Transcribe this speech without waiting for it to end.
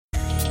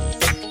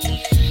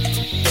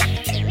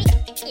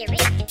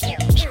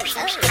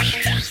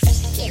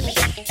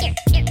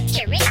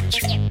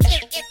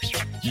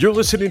You're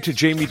listening to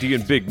Jamie D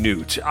and Big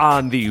Newt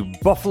on the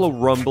Buffalo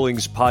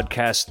Rumblings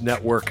Podcast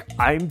Network.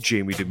 I'm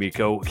Jamie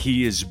D'Amico.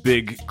 He is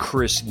Big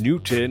Chris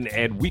Newton,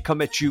 and we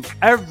come at you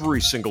every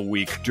single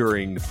week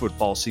during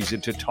football season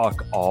to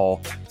talk all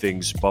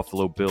things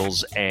Buffalo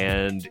Bills.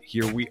 And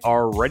here we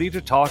are ready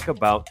to talk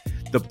about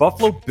the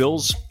Buffalo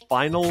Bills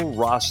final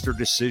roster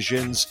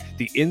decisions,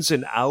 the ins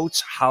and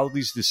outs, how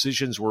these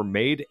decisions were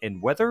made,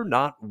 and whether or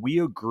not we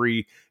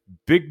agree.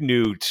 Big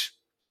Newt,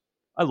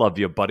 I love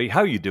you, buddy.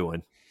 How you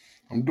doing?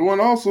 I'm doing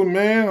awesome,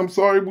 man. I'm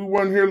sorry we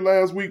weren't here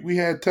last week. We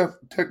had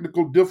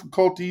technical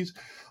difficulties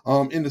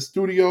in the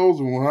studios.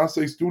 And when I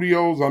say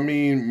studios, I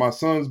mean my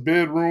son's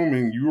bedroom,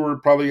 and you were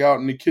probably out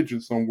in the kitchen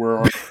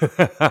somewhere.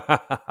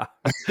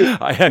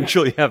 I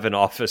actually have an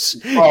office.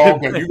 Oh,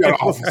 okay. You got an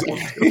office.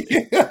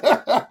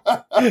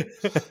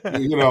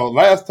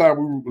 Last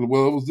time it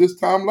was this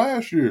time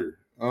last year.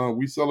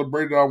 We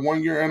celebrated our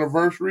 1-year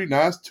anniversary.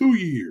 Now it's 2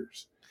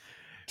 years.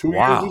 2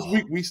 years this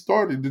week, we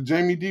started the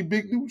Jamie D.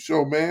 Big Newt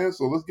Show, man.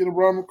 So let's get a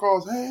round of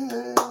applause.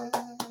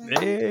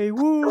 Hey,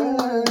 woo.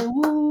 Hey,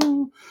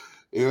 woo.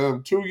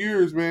 2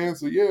 years, man.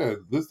 So, yeah,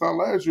 this time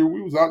last year,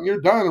 we was out in your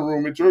dining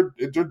room at your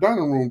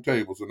dining room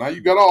table. So now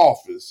you got an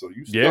office. So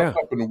you stepped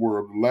up in the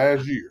world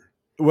last year.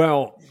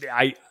 Well,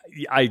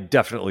 I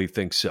definitely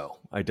think so.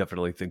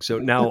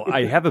 Now,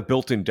 I have a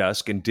built-in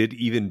desk and did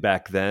even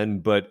back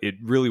then, but it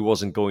really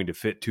wasn't going to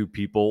fit two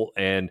people.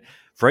 And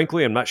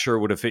frankly, I'm not sure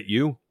it would have fit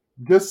you.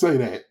 Just say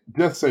that.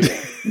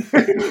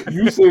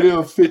 You said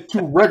it'll fit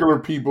two regular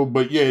people,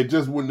 but yeah, it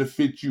just wouldn't have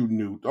fit you,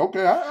 Newt.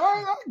 Okay,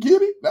 I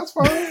get it. That's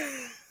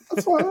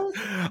fine.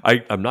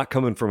 I'm not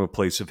coming from a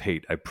place of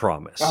hate, I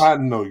promise. I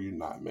know you're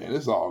not, man.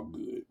 It's all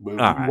good. But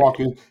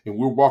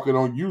we're walking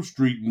on U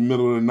Street in the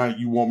middle of the night,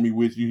 you want me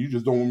with you. You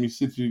just don't want me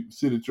to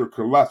sit at your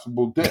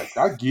collapsible desk.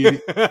 I get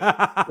it.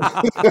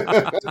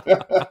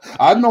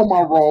 I know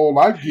my role.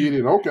 I get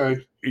it. Okay.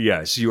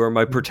 Yes, you are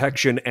my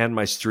protection and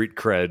my street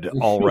cred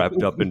all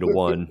wrapped up into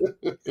one.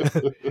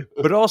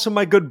 But also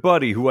my good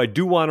buddy who I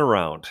do want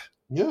around.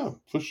 Yeah,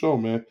 for sure,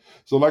 man.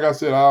 So like I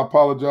said, I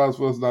apologize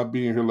for us not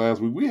being here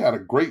last week. We had a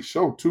great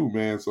show too,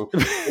 man. So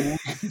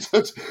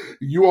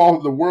you all,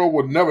 the world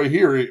would never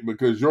hear it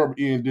because your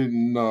end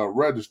didn't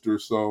register.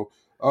 So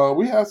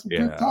we had some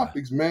good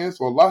topics, man.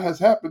 So a lot has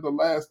happened the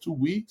last 2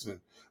 weeks, and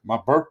my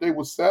birthday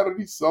was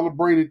Saturday,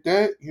 celebrated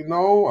that,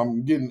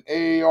 I'm getting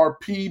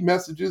AARP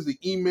messages and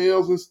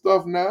emails and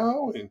stuff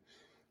now, and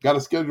got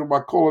to schedule my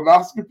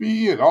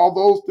colonoscopy and all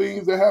those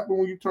things that happen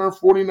when you turn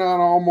 49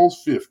 or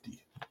almost 50.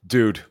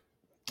 Dude,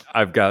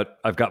 I've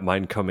got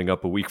mine coming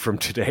up a week from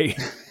today.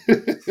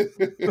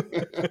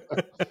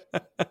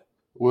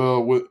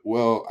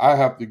 Well, I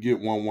have to get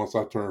one once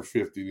I turn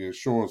 50. The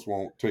insurance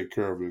won't take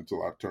care of it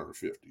until I turn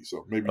 50.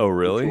 So maybe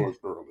really? Insurance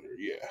earlier,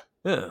 yeah.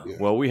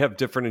 Well, we have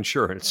different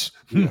insurance.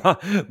 Yeah.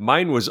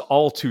 Mine was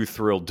all too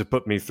thrilled to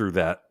put me through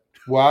that.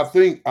 Well, I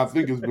think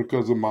it's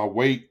because of my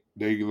weight.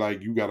 They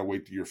you got to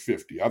wait till you're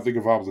 50. I think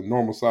if I was a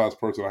normal sized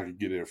person, I could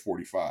get it at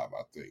 45.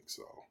 I think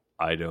so.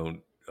 I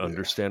don't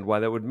understand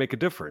why that would make a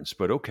difference,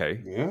 but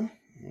okay. Yeah.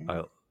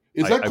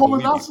 Is that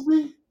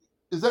colonoscopy?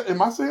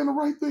 Am I saying the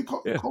right thing?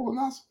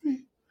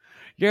 Colonoscopy?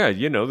 Yeah,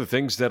 the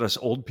things that us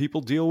old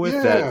people deal with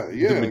that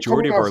the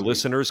majority of our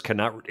listeners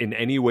cannot in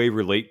any way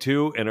relate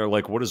to and are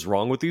like, what is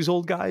wrong with these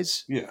old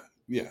guys? Yeah.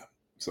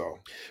 So,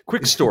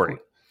 quick story.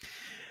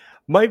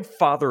 My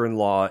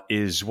father-in-law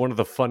is one of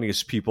the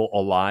funniest people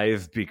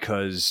alive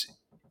because,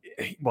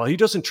 well, he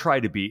doesn't try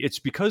to be. It's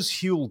because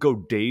he'll go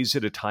days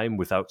at a time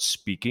without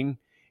speaking.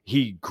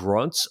 He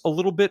grunts a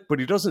little bit, but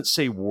he doesn't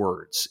say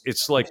words.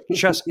 It's like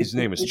his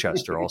name is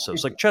Chester also.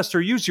 It's like,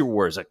 Chester, use your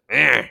words. Like,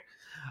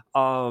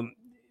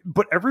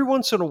 but every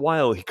once in a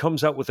while, he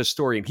comes out with a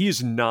story, and he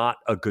is not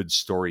a good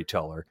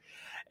storyteller.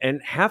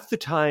 And half the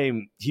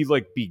time, he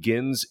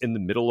begins in the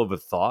middle of a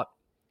thought.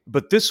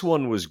 But this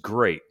one was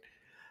great.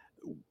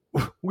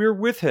 We're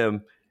with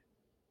him.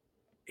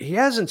 He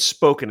hasn't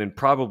spoken in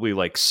probably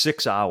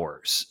 6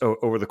 hours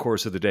over the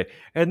course of the day.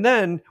 And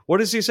then, what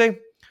does he say?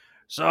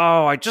 So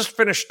I just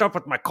finished up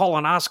with my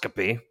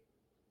colonoscopy.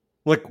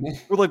 We're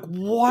like,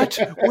 what?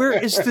 Where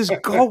is this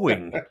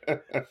going?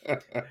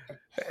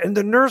 And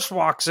the nurse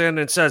walks in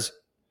and says,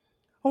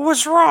 oh,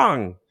 what's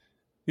wrong?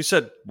 He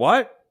said,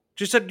 what?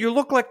 She said, you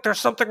look like there's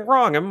something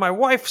wrong. And my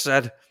wife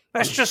said,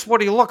 that's just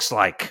what he looks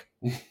like.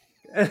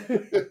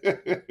 And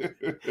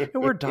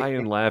we're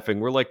dying laughing.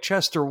 We're like,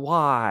 Chester,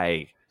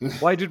 why?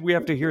 Why did we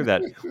have to hear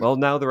that? Well,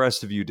 now the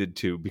rest of you did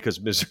too,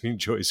 because misery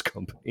enjoys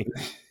company.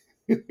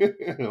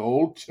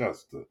 Old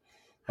Chester.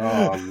 Oh,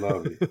 I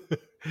love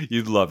it.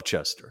 You'd love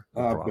Chester.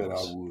 I bet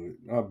I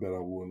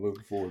would.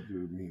 Looking forward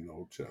to meeting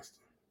old Chester.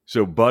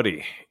 So,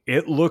 buddy,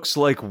 it looks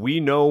like we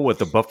know what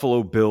the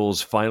Buffalo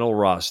Bills' final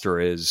roster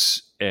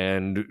is,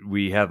 and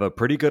we have a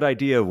pretty good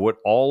idea of what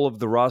all of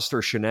the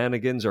roster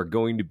shenanigans are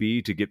going to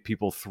be to get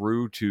people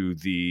through to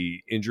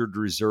the injured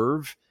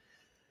reserve.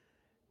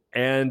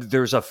 And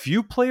there's a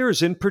few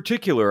players in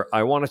particular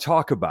I want to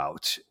talk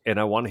about, and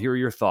I want to hear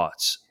your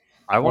thoughts.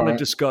 I want to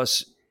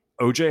discuss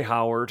O.J.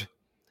 Howard,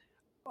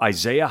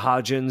 Isaiah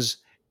Hodgins,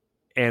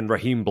 and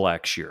Raheem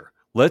Blackshear.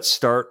 Let's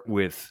start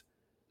with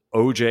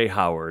O.J.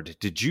 Howard.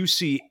 Did you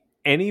see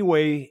any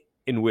way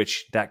in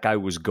which that guy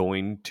was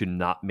going to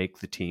not make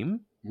the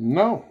team?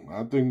 No,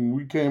 I think when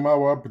we came out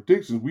with our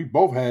predictions, we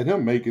both had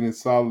him making it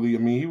solidly. I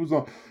mean, he was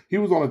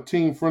on a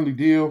team friendly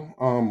deal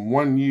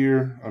 1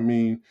 year. I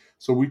mean,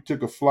 so we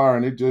took a flyer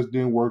and it just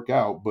didn't work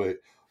out. But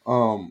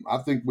I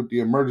think with the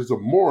emergence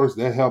of Morris,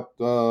 that helped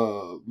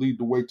lead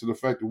the way to the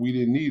fact that we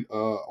didn't need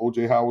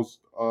OJ Howard's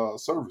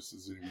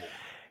services anymore.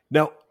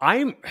 Now,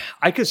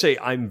 I can say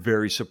I'm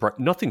very surprised.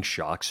 Nothing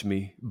shocks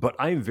me, but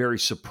I'm very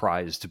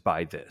surprised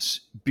by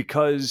this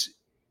because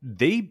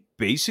they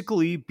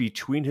basically,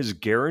 between his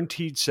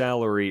guaranteed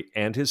salary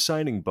and his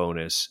signing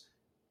bonus,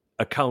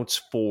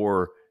 accounts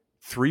for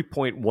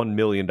 $3.1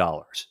 million.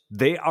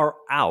 They are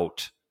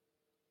out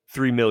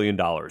 $3 million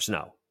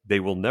now. They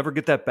will never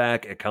get that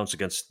back. It counts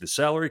against the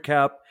salary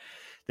cap.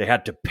 They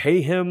had to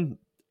pay him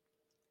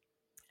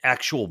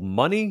actual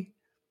money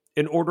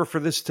in order for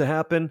this to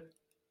happen.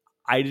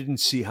 I didn't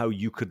see how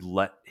you could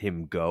let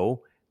him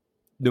go,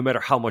 no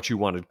matter how much you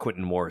wanted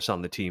Quintin Morris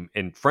on the team.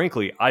 And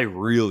frankly, I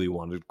really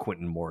wanted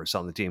Quintin Morris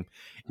on the team.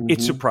 It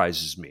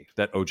surprises me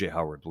that O.J.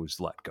 Howard was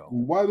let go.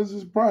 Why does it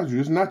surprise you?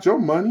 It's not your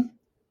money.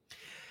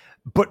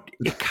 But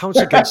it counts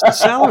against the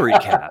salary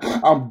cap.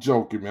 I'm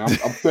joking, man.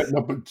 I'm setting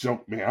up a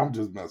joke, man. I'm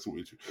just messing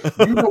with you.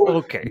 You know what?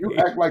 Okay. You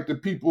act like the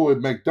people at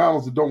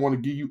McDonald's that don't want to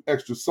give you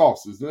extra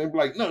sauces. And they be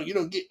like, no, you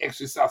don't get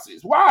extra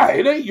sauces. Why?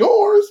 It ain't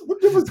yours.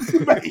 What difference does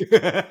it make?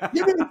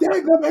 Give me the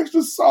dang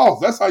extra sauce.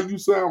 That's how you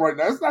sound right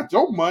now. It's not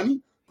your money.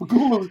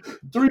 Pagula's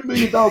 $3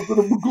 million to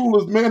the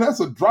Pagula's, man.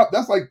 That's a drop.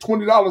 That's like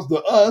 $20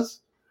 to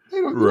us.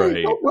 Right.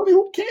 Ain't no money.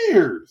 Who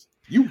cares?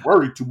 You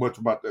worry too much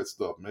about that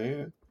stuff,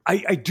 man.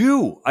 I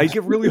do. I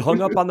get really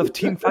hung up on the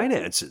team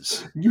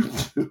finances. You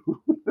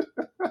do.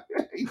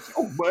 It's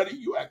your money.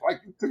 You act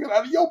like you took it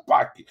out of your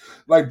pocket.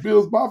 Like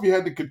Bills Mafia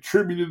had to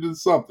contribute it to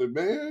something,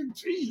 man.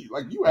 Gee,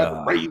 like you had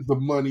to raise the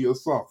money or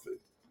something.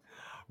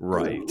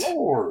 Right. Good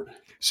Lord.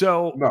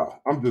 So no,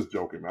 I'm just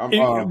joking, man.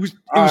 It was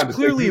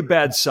clearly a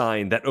bad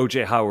sign that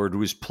O.J. Howard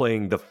was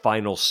playing the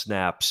final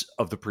snaps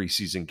of the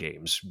preseason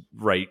games,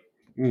 right?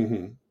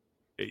 Mm-hmm.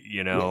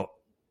 You know,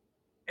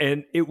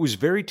 and it was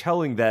very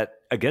telling that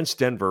against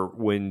Denver,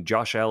 when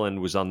Josh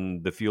Allen was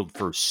on the field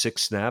for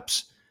 6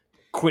 snaps,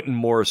 Quintin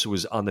Morris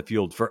was on the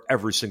field for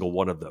every single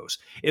one of those.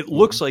 It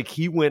looks like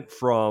he went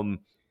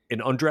from an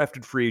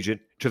undrafted free agent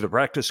to the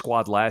practice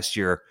squad last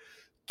year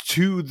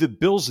to the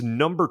Bills'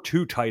 number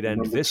 2 tight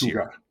end this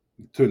year.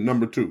 To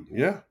number 2,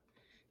 yeah.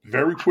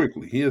 Very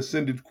quickly. He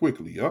ascended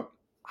quickly, yep.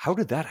 How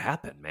did that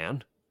happen,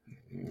 man?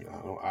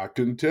 I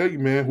couldn't tell you,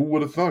 man. Who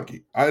would have thunk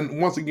it? And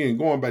once again,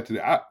 going back to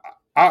that,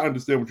 I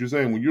understand what you're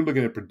saying. When you're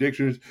looking at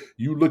predictions,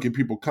 you look at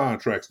people's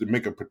contracts to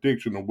make a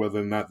prediction of whether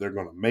or not they're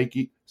going to make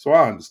it. So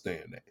I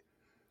understand that.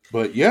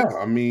 But yeah,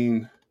 I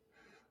mean,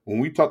 when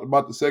we talked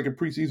about the second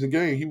preseason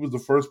game, he was the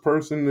first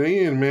person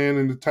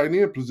in the tight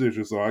end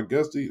position. So I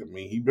guess he's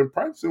been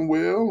practicing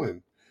well,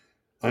 and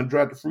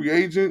undrafted free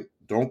agent,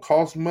 don't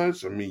cost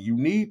much. I mean, you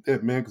need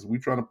that, man, because we're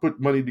trying to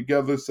put money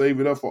together, save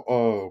it up for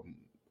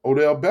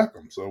Odell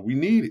Beckham. So we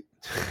need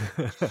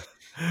it.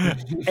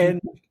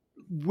 And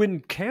when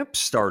camp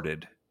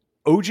started,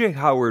 O.J.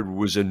 Howard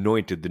was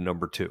anointed the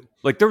number 2.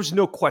 Like, there was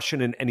no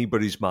question in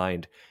anybody's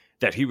mind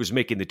that he was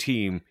making the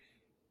team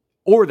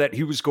or that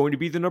he was going to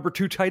be the number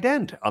 2 tight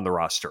end on the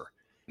roster.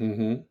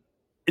 Mm-hmm.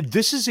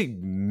 This is a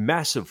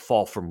massive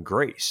fall from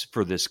grace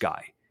for this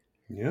guy.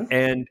 Yeah.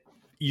 And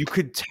you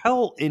could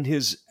tell in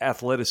his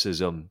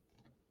athleticism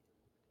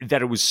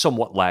that it was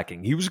somewhat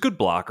lacking. He was a good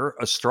blocker,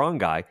 a strong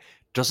guy,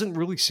 doesn't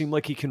really seem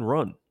like he can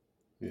run.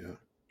 Yeah.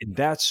 And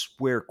that's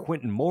where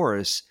Quintin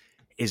Morris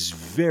is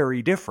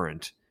very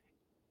different.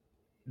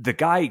 The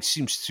guy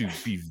seems to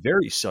be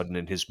very sudden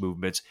in his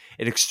movements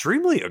and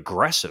extremely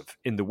aggressive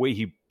in the way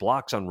he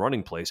blocks on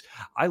running plays.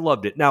 I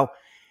loved it. Now,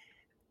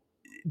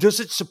 does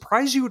it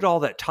surprise you at all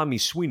that Tommy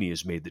Sweeney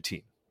has made the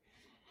team?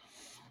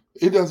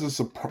 It doesn't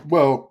surprise.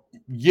 Well,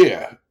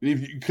 yeah,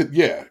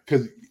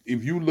 because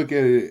if you look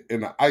at it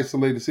in an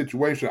isolated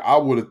situation, I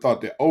would have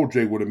thought that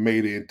OJ would have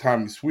made it, and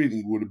Tommy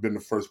Sweeney would have been the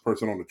first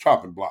person on the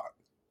chopping block.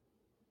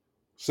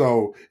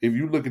 So if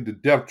you look at the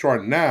depth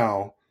chart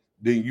now,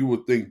 then you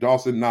would think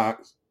Dawson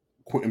Knox,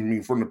 from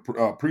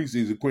the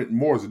preseason, Quintin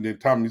Morris, and then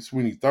Tommy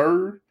Sweeney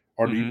third,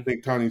 or do you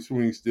think Tommy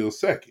Sweeney's still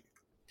second?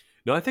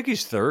 No, I think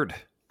he's third.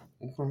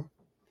 Okay.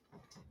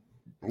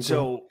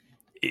 So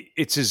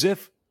it's as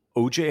if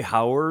O.J.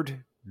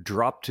 Howard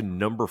dropped to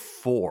number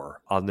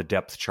 4 on the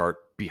depth chart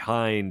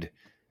behind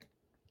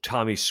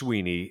Tommy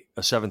Sweeney,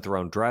 a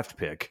 7th-round draft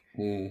pick,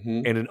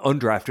 and an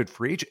undrafted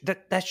free agent.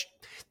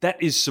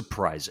 That is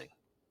surprising.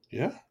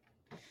 Yeah.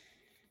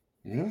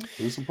 Yeah,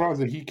 it's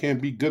surprising he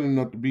can't be good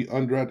enough to be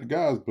undrafted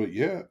guys. But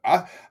yeah,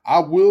 I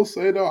will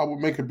say, though, I would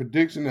make a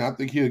prediction that I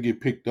think he'll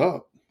get picked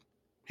up.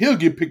 He'll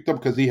get picked up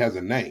because he has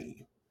a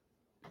name.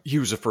 He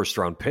was a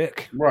first-round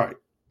pick. Right.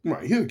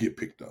 He'll get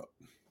picked up.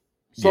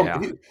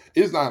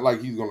 It's not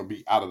like he's going to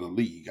be out of the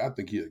league. I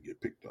think he'll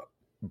get picked up.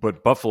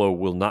 But Buffalo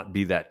will not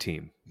be that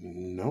team.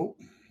 Nope.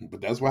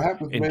 But that's what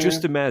happens, and man.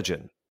 Just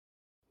imagine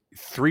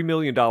 $3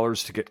 million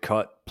to get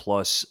cut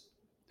plus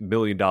 $1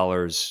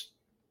 million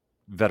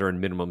veteran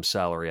minimum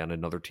salary on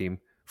another team,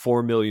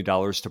 $4 million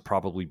to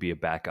probably be a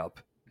backup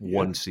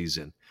one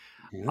season.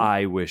 Yeah.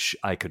 I wish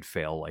I could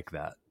fail like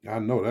that. I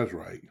know that's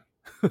right.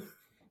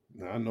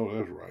 I know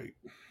that's right.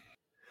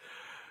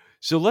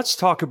 So let's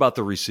talk about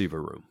the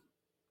receiver room.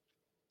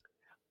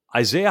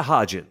 Isaiah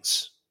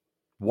Hodgins,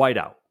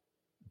 wideout,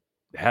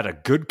 had a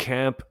good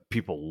camp.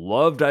 People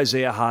loved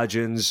Isaiah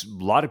Hodgins.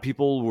 A lot of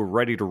people were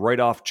ready to write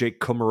off Jake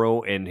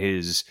Kumerow and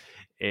his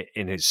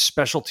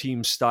special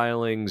team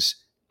stylings.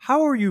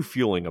 How are you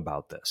feeling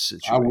about this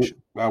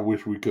situation? I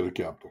wish we could have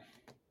kept him.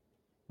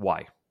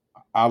 Why?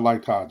 I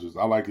liked Hodgins.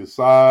 I like his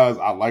size.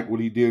 I like what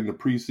he did in the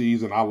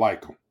preseason. I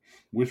like him.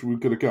 Wish we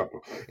could have kept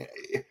him.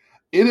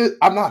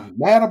 I'm not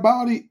mad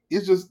about it.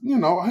 It's just,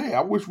 hey, I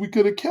wish we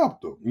could have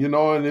kept him,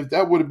 and if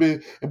that would have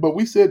been, but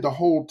we said the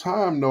whole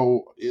time,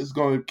 though,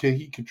 can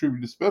he contribute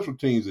to special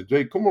teams? And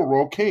Jake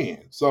Kumerow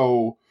can.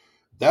 So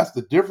that's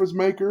the difference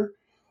maker.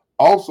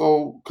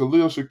 Also,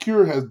 Khalil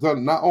Shakir has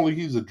done, not only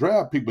he's a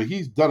draft pick, but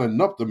he's done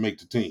enough to make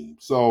the team.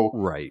 So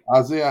right.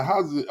 Isaiah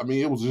Hodgins,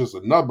 it was just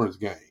a numbers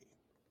game.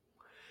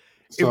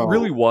 So, it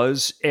really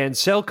was. And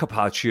Sal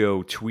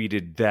Capaccio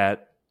tweeted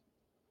that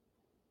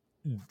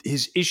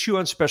his issue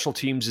on special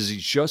teams is he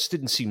just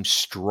didn't seem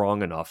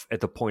strong enough at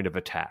the point of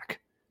attack.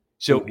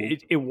 So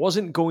it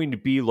wasn't going to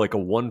be like a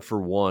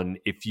 1-for-1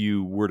 if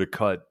you were to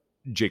cut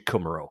Jake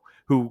Kumerow,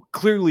 who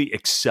clearly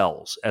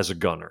excels as a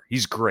gunner.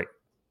 He's great.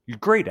 He's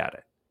great at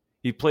it.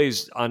 He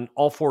plays on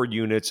all 4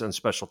 units on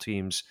special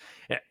teams.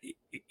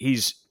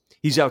 He's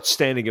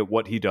outstanding at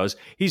what he does.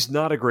 He's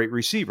not a great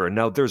receiver.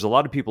 Now, there's a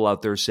lot of people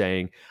out there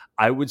saying,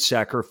 I would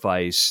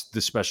sacrifice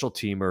the special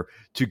teamer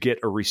to get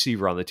a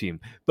receiver on the team.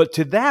 But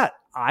to that,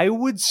 I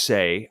would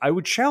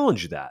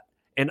challenge that.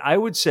 And I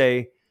would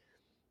say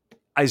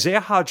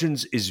Isaiah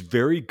Hodgins is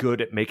very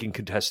good at making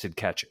contested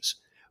catches.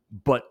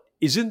 But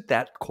isn't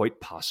that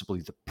quite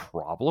possibly the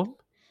problem?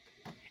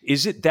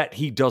 Is it that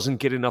he doesn't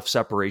get enough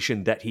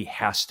separation that he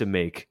has to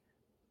make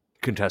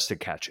contested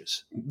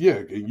catches?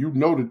 Yeah, and you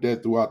noted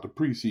that throughout the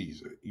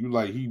preseason.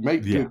 He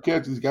makes good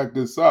catches, got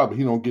good size, but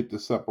he don't get the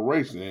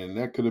separation, and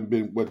that could have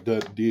been what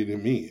did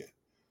him in.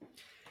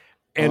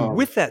 And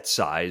with that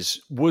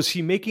size, was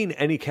he making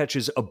any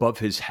catches above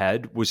his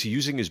head? Was he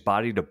using his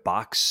body to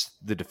box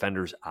the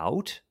defenders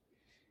out?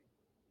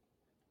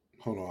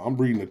 Hold on, I'm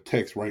reading the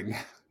text right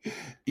now.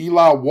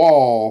 Eli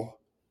Wall,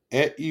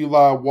 at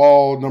Eli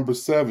Wall number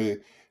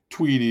 7,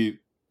 tweeted,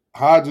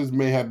 Hodgins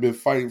may have been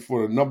fighting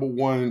for the number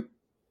 1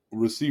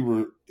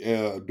 receiver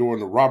during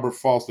the Robert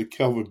Foster,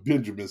 Kelvin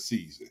Benjamin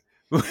season.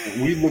 When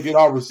we look at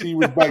our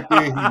receivers back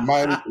then,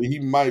 he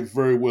might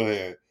very well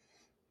have.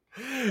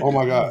 Oh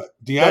my God,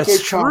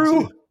 That's Thompson,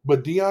 true.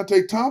 But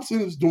Deontay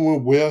Thompson is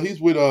doing well.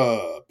 He's with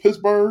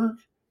Pittsburgh,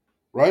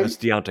 right? That's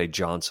Deontay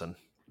Johnson.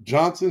 So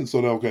that's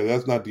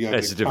not Deontay.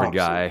 That's a different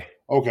Thompson. guy.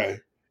 Okay,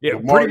 yeah,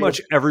 pretty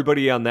much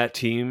everybody on that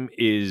team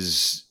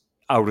is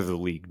out of the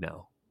league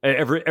now.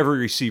 Every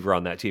receiver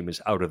on that team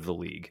is out of the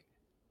league.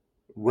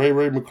 Ray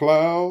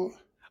McLeod.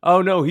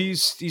 Oh no,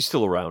 he's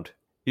still around.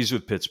 He's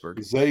with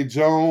Pittsburgh. Zay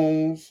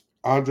Jones,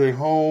 Andre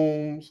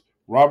Holmes,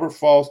 Robert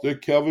Foster,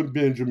 Kelvin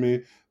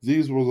Benjamin.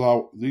 These were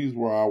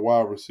our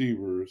wide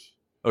receivers.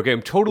 Okay,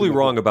 I'm totally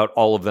wrong about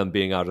all of them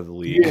being out of the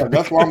league. Yeah,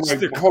 that's why I'm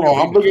like, hold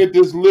on. I'm looking at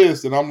this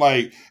list, and I'm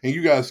like, and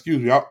you guys, excuse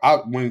me.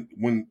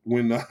 When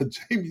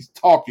Jamie's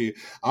talking,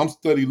 I'm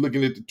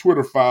looking at the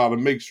Twitter file to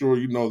make sure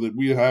that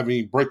we have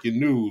any breaking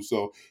news.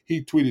 So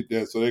he tweeted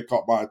that, so they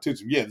caught my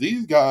attention. Yeah,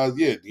 these guys.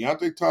 Yeah,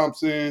 Deontay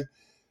Thompson,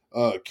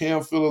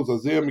 Cam Phillips,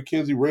 Isaiah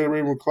McKenzie,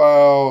 Ray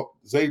McLeod,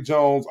 Zay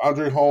Jones,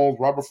 Andre Holmes,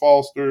 Robert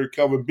Foster,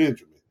 Kelvin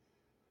Benjamin.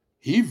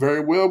 He very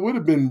well would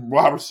have been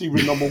wide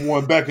receiver number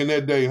 1 back in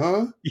that day,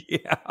 huh?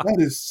 Yeah. That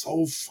is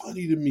so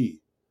funny to me.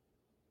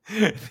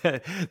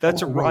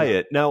 That's a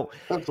riot. Now,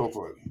 that's so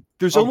funny.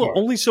 There's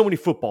only so many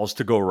footballs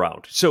to go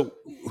around. So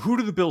who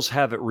do the Bills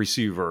have at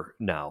receiver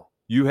now?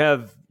 You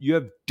have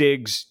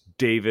Diggs,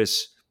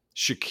 Davis,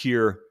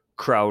 Shakir,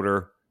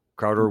 Crowder.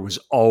 Crowder was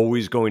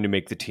always going to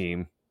make the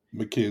team.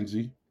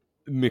 McKenzie.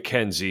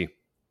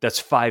 That's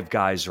 5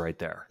 guys right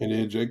there. And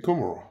then Jake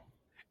Kumerow.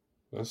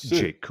 That's it.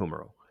 Jake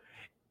Kumerow.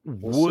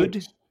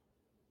 Would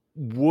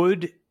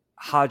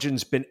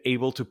Hodgins been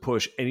able to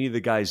push any of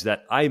the guys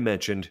that I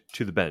mentioned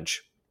to the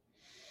bench?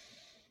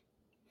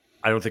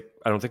 I don't think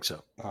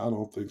so. I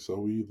don't think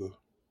so either.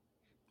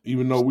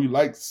 Even though we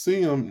like to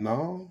see him,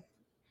 no.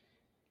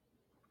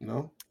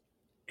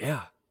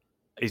 Yeah,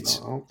 I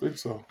don't think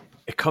so.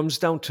 It comes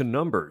down to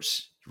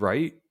numbers,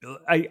 right?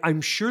 I'm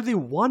sure they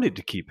wanted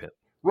to keep him,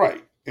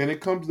 right, and it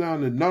comes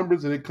down to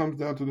numbers, and it comes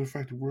down to the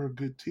fact that we're a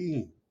good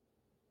team.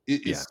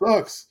 It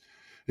sucks.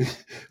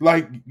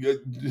 Like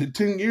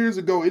 10 years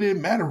ago, it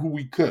didn't matter who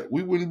we cut.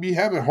 We wouldn't be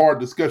having hard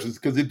discussions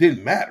because it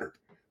didn't matter.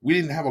 We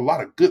didn't have a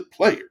lot of good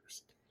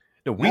players.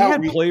 No, we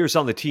had players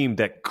on the team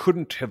that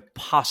couldn't have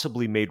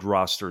possibly made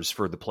rosters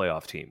for the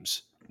playoff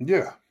teams.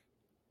 Yeah.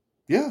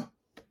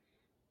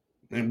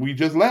 And we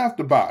just laughed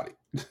about it.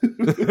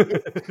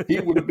 He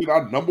would have been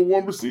our number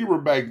 1 receiver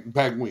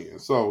back when.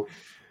 So,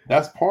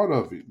 That's part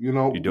of it. You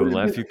know, You don't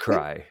laugh, you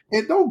cry.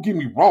 and don't get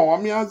me wrong.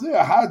 I mean,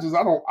 Isaiah Hodgins,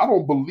 I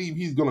don't believe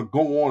he's going to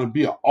go on and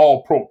be an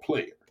all pro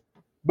player.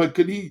 But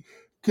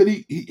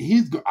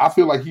I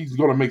feel like he's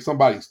going to make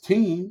somebody's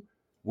team.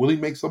 Will he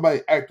make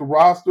somebody active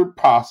roster?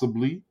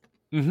 Possibly.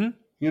 Mm-hmm.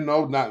 You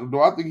know, not,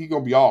 do I think he's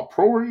going to be all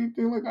pro or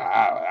anything like that?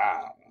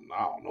 I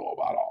don't know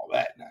about all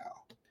that now.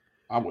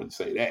 I wouldn't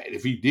say that.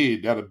 If he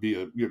did, that'd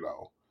be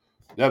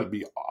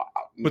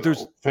but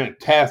there's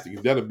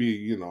fantastic. That'd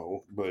be,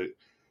 but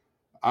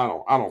I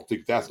don't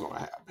think that's going to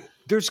happen.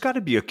 There's got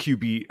to be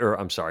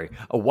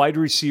a wide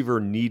receiver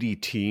needy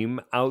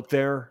team out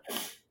there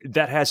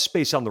that has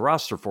space on the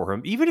roster for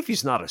him. Even if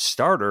he's not a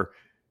starter,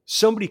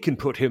 somebody can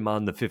put him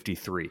on the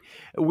 53,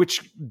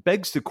 which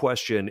begs the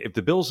question, if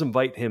the Bills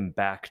invite him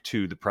back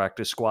to the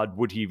practice squad,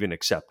 would he even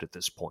accept at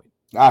this point?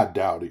 I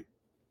doubt it.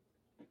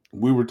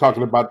 We were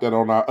talking about that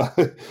on our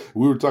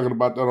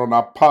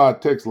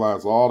pod text line.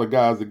 So all the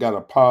guys that got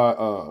a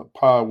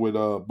pod with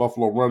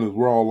Buffalo Runners,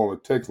 we're all on a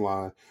text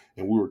line,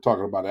 and we were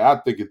talking about it. I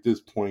think at this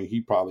point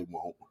he probably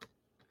won't.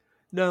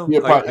 No, I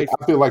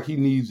feel like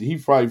he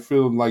probably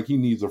feeling like he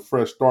needs a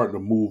fresh start to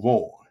move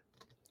on.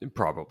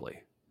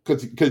 Probably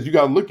because you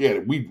got to look at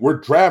it.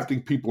 We're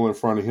drafting people in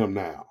front of him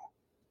now.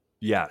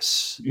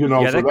 Yes. So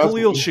that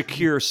Khalil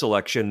Shakir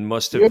selection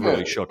must have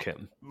really shook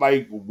him.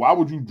 Like, why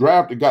would you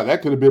draft a guy?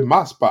 That could have been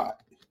my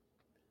spot.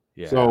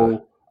 Yeah.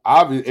 So,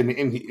 obviously,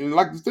 and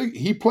like the thing,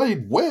 he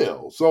played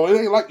well. So, it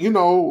ain't like,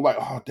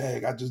 oh,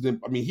 dang, I just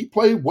didn't. I mean, he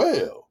played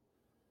well.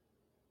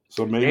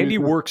 So maybe Andy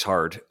works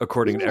hard,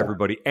 according to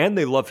everybody, and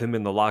they love him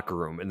in the locker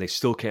room, and they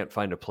still can't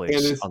find a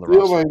place on the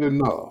roster. And it still ain't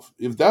enough.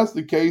 If that's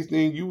the case,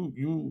 then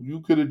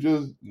you could have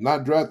just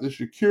not drafted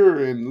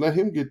Shakir and let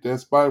him get that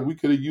spot. We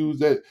could have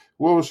used that.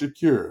 What was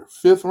Shakir?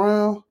 5th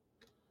round?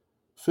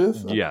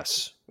 5th?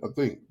 Yes. I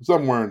think.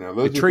 Somewhere in there.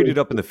 They traded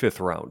up in the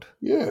 5th round.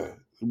 Yeah.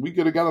 We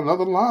could have got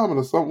another lineman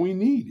or something we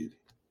needed.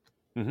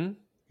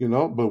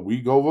 Mm-hmm. But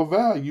we go over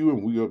value,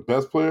 and we are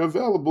best player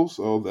available,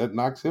 so that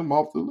knocks him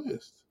off the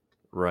list.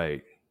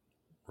 Right.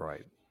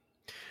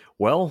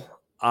 Well,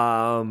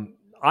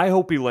 I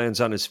hope he lands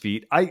on his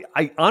feet.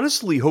 I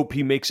honestly hope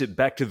he makes it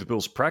back to the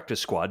Bills practice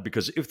squad,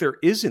 because if there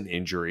is an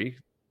injury,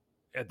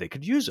 they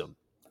could use him.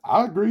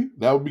 I agree.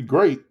 That would be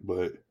great,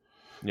 but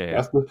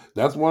yeah.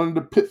 That's one of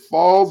the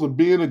pitfalls of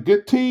being a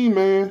good team,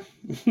 man.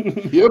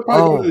 He'll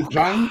probably go to the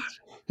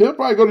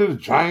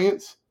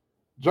Giants.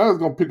 Giants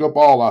going to pick up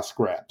all our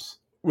scraps.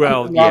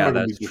 Well,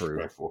 that's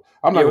true.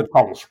 I'm not going to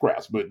call them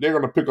scraps, but they're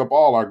going to pick up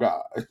all our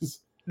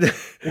guys.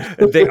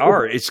 They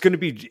are. It's going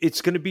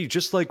to be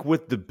just like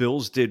what the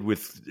Bills did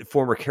with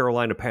former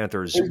Carolina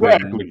Panthers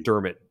when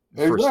McDermott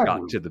first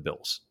got to the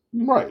Bills.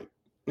 Right.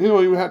 You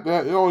don't even have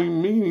to. It don't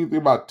even mean anything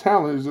about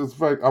talent. It's just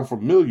the fact I'm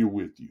familiar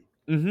with you.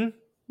 Mm-hmm.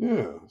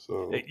 Yeah.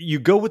 So you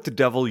go with the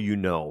devil you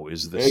know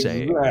is the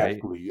saying.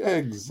 Right?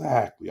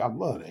 Exactly. I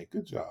love that.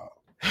 Good job.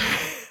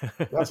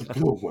 That's a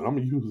good one. I'm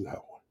gonna use that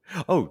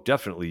one. Oh,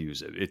 definitely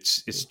use it.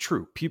 It's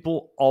true.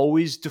 People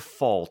always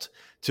default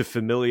to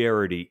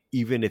familiarity,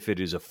 even if it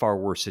is a far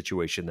worse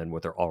situation than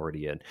what they're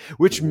already in,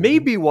 which may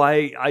be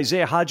why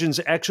Isaiah Hodgins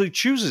actually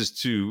chooses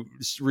to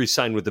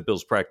re-sign with the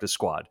Bills practice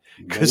squad,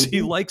 because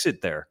he likes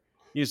it there.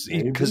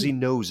 Because he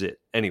knows it.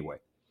 Anyway,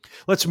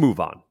 let's move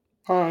on.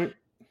 All right.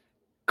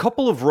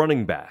 Couple of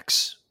running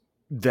backs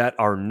that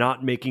are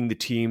not making the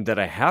team that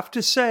I have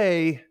to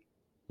say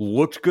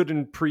looked good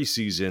in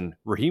preseason: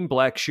 Raheem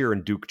Blackshear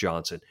and Duke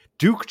Johnson.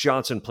 Duke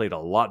Johnson played a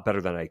lot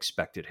better than I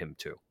expected him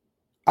to.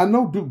 I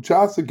know Duke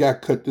Johnson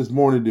got cut this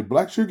morning. Did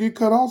Blackshear get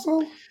cut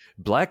also?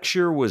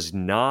 Blackshear was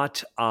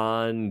not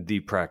on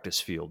the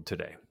practice field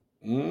today.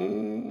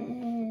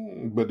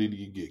 But did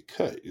he get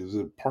cut? Is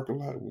it a parking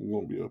lot?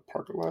 Won't be a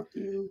parking lot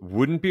thing?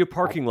 Wouldn't be a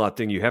parking lot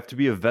thing. You have to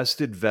be a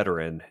vested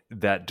veteran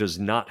that does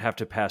not have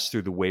to pass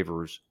through the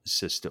waivers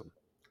system.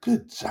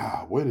 Good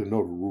job. Way to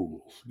know the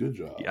rules. Good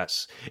job.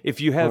 Yes.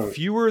 If you have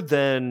fewer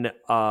than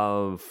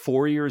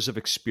 4 years of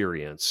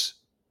experience,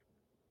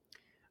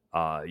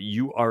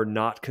 you are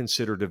not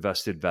considered a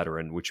vested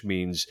veteran, which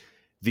means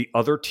the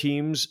other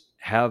teams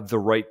have the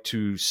right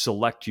to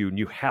select you, and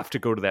you have to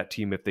go to that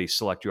team if they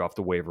select you off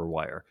the waiver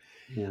wire.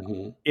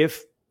 Mm-hmm.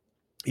 If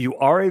you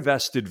are a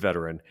vested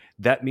veteran,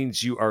 that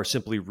means you are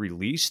simply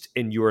released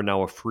and you are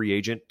now a free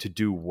agent to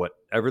do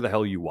whatever the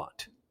hell you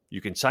want. You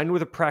can sign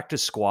with a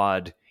practice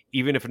squad,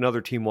 even if another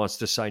team wants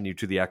to sign you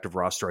to the active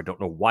roster. I don't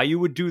know why you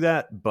would do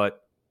that,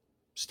 but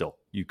still,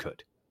 you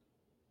could.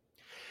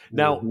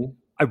 Now,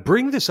 I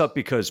bring this up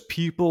because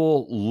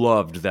people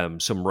loved them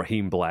some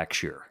Raheem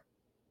Blackshear.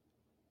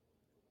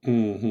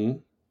 Mm-hmm.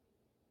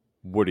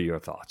 What are your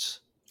thoughts?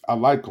 I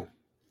like him.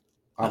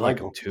 I like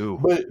him too.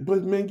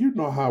 But man, you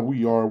know how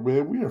we are,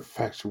 man. We are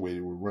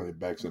infatuated with running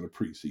backs in the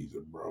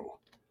preseason, bro.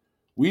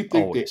 We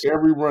think that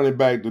every running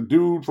back, the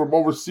dude from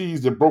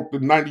overseas that broke the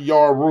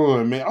 90-yard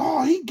run,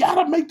 man, he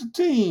gotta make the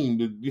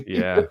team.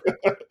 Yeah.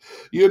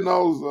 You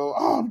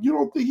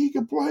don't think he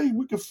can play?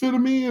 We can fit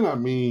him in. I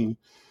mean,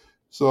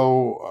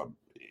 so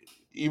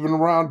even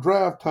around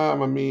draft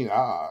time, I mean,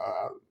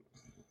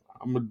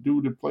 I'm a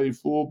dude that played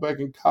fullback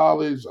in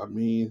college. I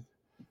mean,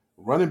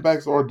 running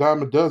backs are a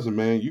dime a dozen,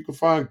 man. You can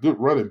find good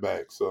running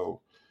backs.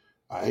 So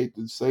I hate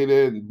to say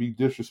that and be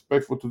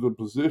disrespectful to the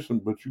position,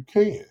 but you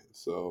can.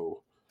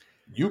 So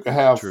you can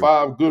have True.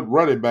 5 good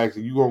running backs,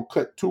 and you're gonna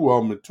cut 2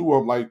 of them, and 2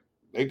 of them like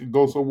they could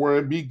go somewhere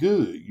and be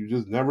good. You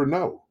just never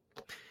know.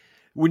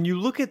 When you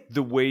look at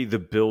the way the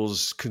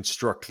Bills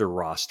construct their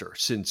roster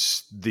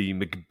since the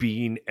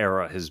McBean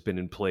era has been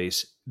in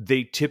place,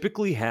 they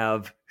typically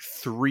have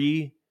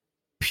 3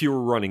 pure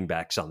running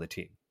backs on the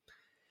team,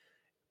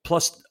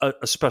 plus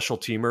a special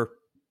teamer,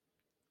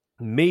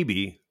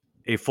 maybe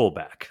a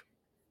fullback.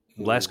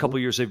 Last couple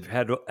of years, they've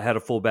had a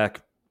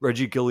fullback.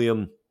 Reggie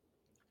Gilliam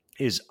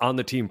is on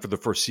the team for the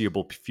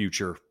foreseeable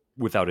future,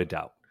 without a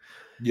doubt.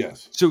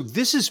 Yes. So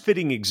this is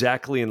fitting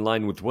exactly in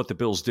line with what the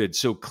Bills did.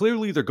 So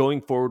clearly they're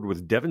going forward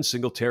with Devin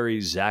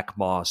Singletary, Zach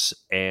Moss,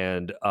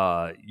 and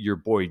your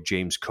boy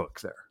James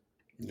Cook there.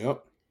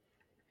 Yep.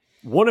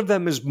 One of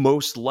them is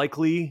most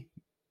likely,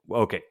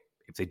 okay,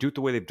 if they do it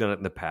the way they've done it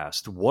in the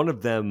past, one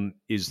of them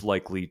is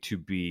likely to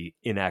be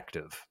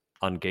inactive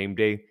on game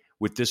day.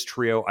 With this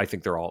trio, I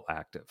think they're all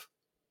active.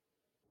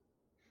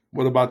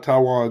 What about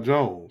Tywan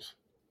Jones?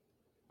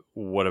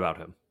 What about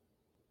him?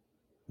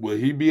 Will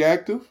he be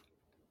active?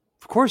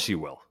 Of course he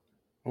will.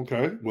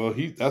 Okay. Well,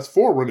 that's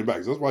 4 running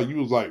backs. That's why you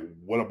was like,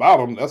 what about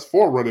him? That's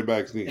 4 running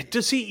backs then.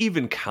 Does he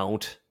even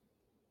count?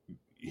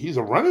 He's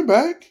a running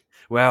back.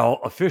 Well,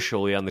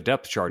 officially on the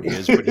depth chart he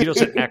is, but he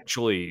doesn't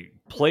actually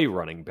play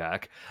running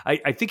back.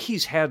 I think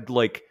he's had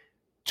like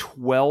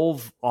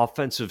 12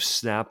 offensive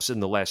snaps in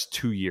the last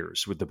 2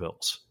 years with the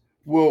Bills.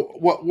 Well,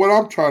 what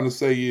I'm trying to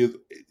say is,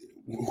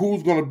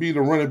 who's going to be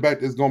the running back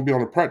that's going to be on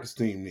the practice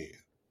team then?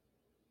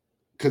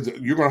 Because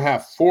you're going to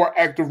have 4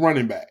 active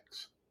running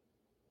backs.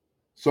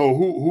 So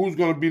who's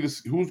going to be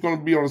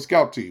on the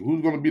scout team?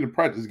 Who's going to be the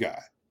practice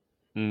guy?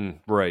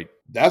 Right.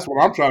 That's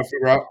what I'm trying to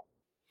figure out.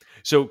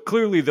 So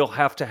clearly they'll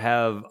have to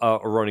have a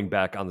running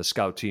back on the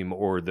scout team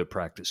or the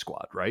practice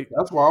squad, right?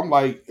 That's why I'm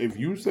like, if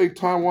you say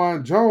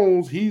Tywan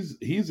Jones, he's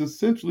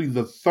essentially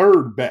the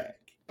 3rd back.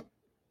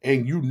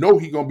 And you know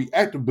he's going to be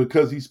active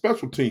because he's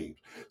special teams.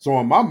 So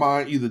in my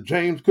mind, either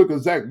James Cook or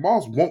Zach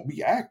Moss won't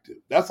be active.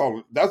 That's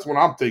all. That's what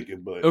I'm thinking.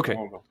 But okay, I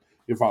don't know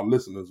if our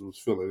listeners was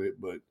feeling it,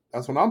 but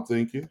that's what I'm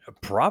thinking.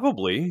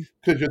 Probably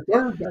because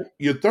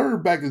your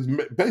third back is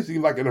basically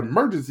like an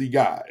emergency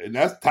guy, and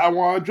that's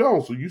Tywan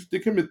Jones. So you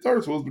stick him in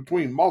third. So it's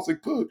between Moss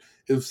and Cook.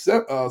 If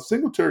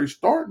Singletary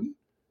starting,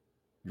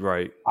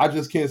 right? I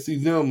just can't see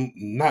them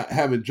not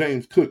having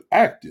James Cook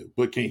active.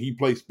 But can he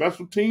play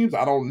special teams?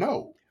 I don't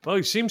know. Well,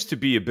 he seems to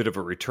be a bit of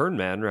a return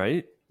man,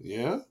 right?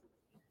 Yeah,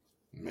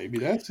 maybe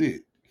that's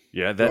it.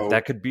 Yeah,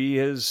 that could be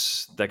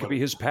his be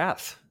his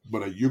path.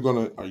 But are you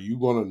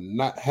gonna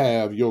not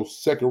have your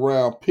 2nd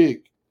round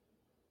pick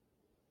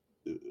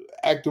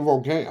active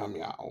on game? I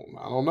mean,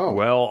 I don't know.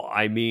 Well,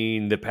 I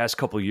mean, the past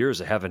couple of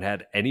years, I haven't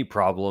had any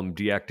problem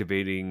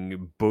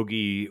deactivating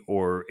Boogie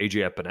or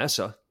AJ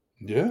Epinesa.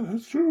 Yeah,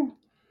 that's true.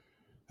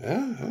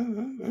 Yeah,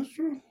 that's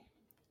true.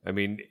 I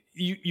mean,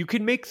 you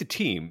can make the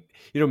team.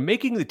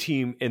 Making the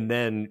team and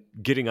then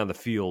getting on the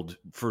field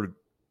for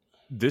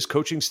this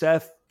coaching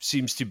staff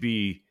seems to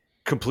be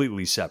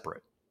completely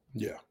separate.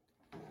 Yeah.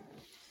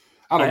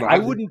 I don't know. I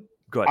wouldn't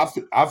go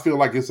ahead. I feel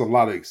like it's a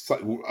lot of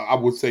excitement. I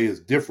would say it's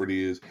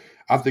different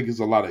I think it's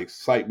a lot of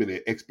excitement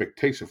and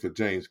expectation for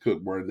James Cook,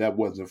 where that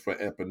wasn't for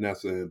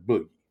Epinesa and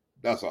Boogie.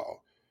 That's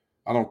all.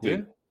 I don't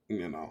think,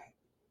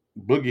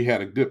 Boogie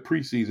had a good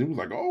preseason. He was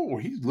like, oh,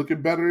 he's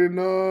looking better than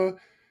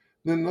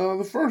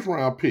the 1st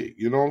round pick.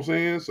 You know what I'm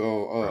saying?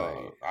 So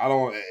Right. I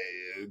don't.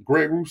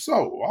 Greg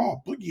Rousseau.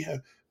 Oh, Boogie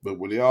had. But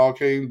when it all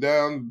came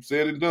down,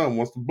 said and done,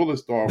 once the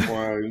bullets started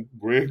flying,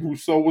 Greg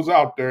Rousseau was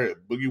out there and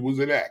Boogie was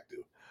inactive.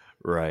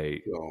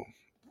 Right. So,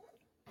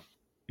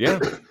 yeah.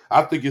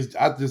 I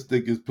just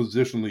think it's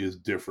positionally is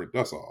different.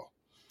 That's all.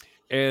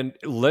 And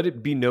let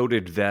it be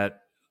noted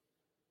that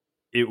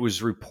it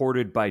was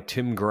reported by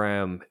Tim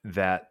Graham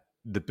that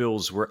the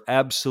Bills were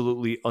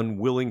absolutely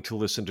unwilling to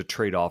listen to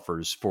trade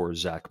offers for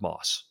Zach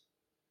Moss.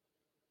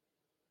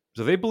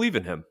 So they believe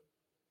in him.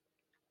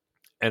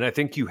 And I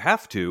think you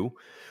have to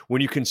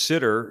when you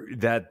consider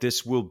that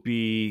this will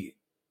be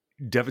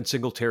Devin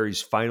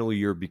Singletary's final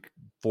year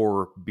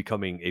before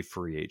becoming a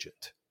free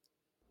agent.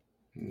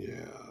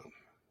 Yeah.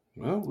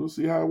 Well, we'll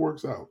see how it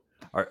works out.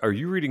 Are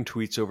you reading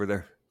tweets over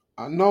there?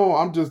 No,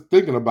 I'm just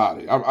thinking about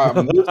it.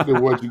 I'm listening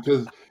to what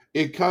because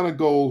it kind of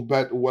goes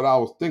back to what I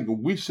was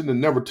thinking. We should have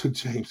never took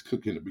James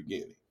Cook in the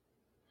beginning.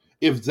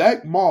 If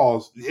Zach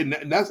Moss, and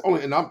that's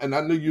only, and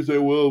I know you say,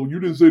 well,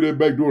 you didn't say that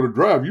back during the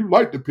drive. You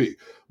liked the pick.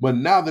 But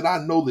now that I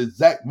know that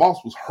Zach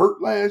Moss was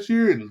hurt last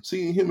year and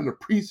seeing him in the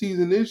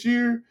preseason this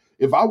year,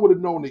 if I would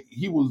have known that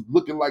he was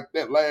looking like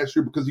that last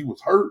year because he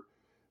was hurt,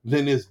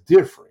 then it's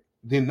different.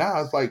 Then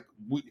now it's like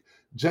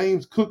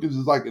James Cook is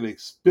like an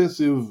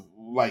expensive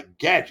like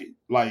gadget.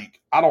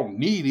 Like I don't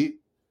need it.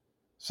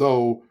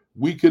 So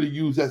we could have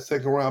used that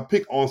 2nd round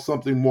pick on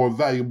something more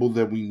valuable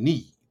than we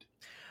need.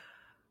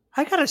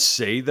 I gotta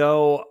say,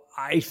 though,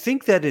 I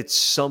think that it's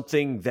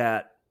something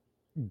that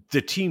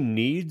the team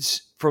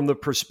needs from the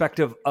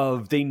perspective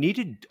of they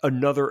needed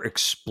another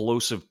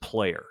explosive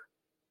player.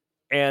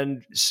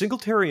 And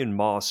Singletary and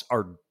Moss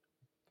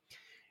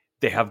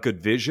they have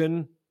good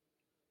vision,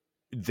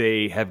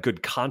 they have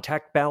good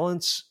contact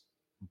balance,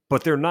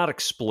 but they're not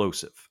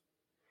explosive.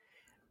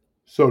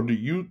 So do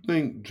you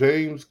think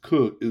James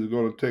Cook is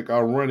going to take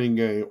our running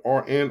game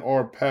and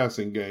our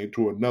passing game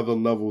to another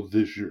level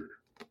this year?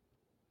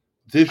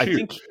 This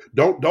year.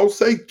 Don't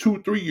say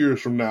 2-3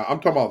 years from now. I'm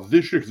talking about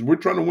this year because we're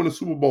trying to win a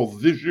Super Bowl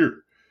this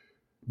year.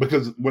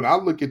 Because when I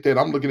look at that,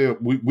 I'm looking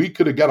at we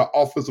could have got an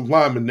offensive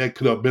lineman that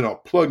could have been a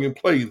plug and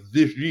play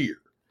this year.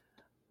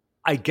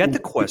 I get the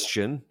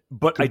question,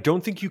 but I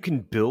don't think you can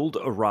build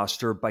a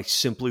roster by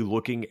simply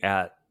looking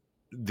at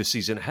the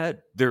season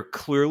ahead. They're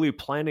clearly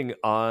planning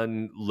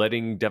on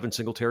letting Devin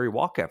Singletary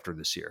walk after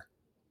this year.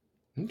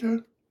 Okay.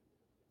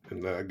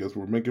 And I guess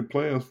we're making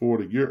plans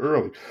for it a year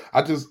early.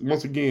 I just,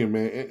 once again,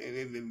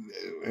 man,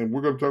 and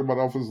we're going to talk about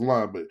offensive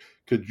line, but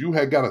could you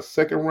have got a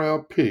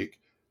second-round pick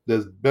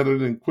that's better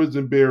than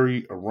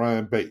Quisenberry or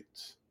Ryan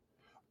Bates?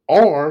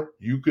 Or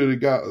you could have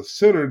got a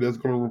center that's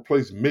going to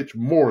replace Mitch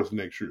Morris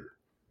next year.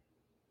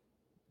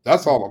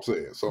 That's all I'm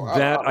saying. So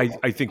I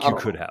think you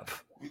could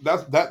have.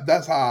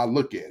 That's how I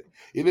look at it.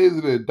 It is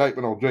an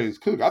indictment on James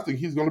Cook. I think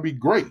he's going to be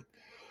great.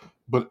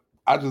 But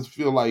I just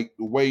feel like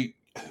the way,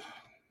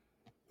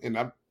 and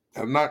I'm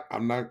not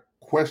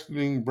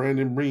questioning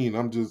Brandon Breen.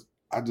 I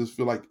just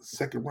feel like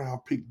second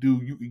round pick,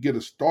 dude, you could get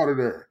a starter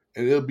there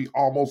and it'll be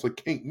almost a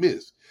can't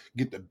miss.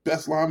 Get the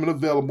best lineman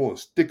available and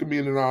stick them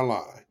in our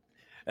line.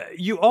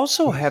 You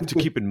also have to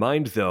keep in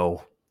mind,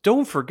 though,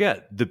 don't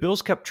forget, the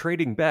Bills kept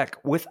trading back.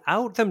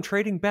 Without them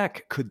trading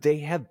back, could they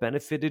have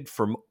benefited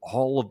from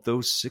all of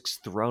those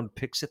sixth-round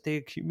picks that they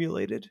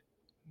accumulated?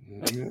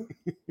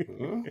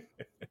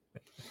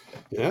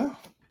 Yeah,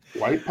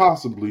 quite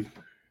possibly.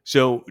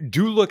 So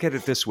do look at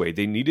it this way.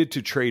 They needed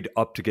to trade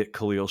up to get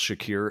Khalil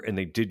Shakir, and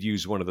they did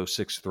use one of those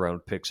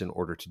sixth-round picks in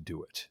order to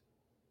do it.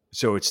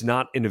 So it's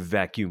not in a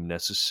vacuum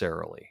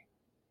necessarily.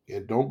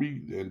 And don't be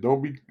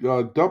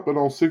dumping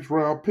on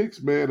 6th-round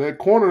picks, man. That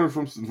corner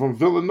from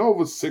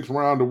Villanova, 6th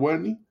rounder,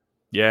 wasn't he?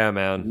 Yeah,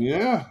 man.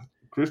 Yeah,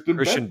 Christian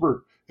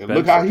Benford. And Benford.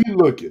 Look how he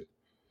looking.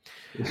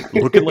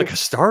 Looking like a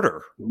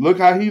starter. Look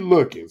how he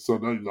looking. So, a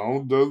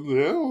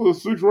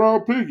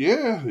 6th-round pick,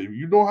 yeah. If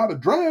you know how to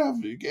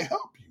draft, it can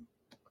help you.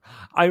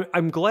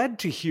 I'm glad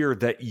to hear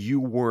that you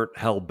weren't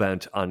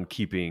hell-bent on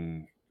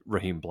keeping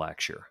Raheem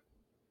Blackshear.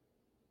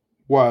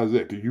 Why is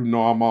that? Because you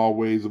know I'm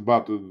always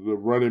about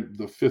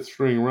the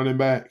fifth-string running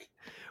back.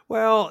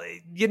 Well,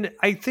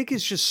 I think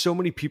it's just so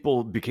many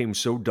people became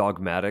so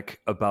dogmatic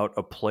about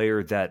a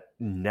player that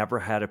never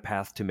had a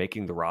path to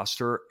making the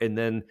roster and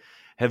then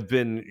have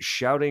been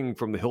shouting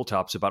from the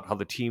hilltops about how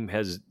the team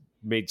has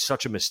made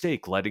such a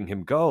mistake letting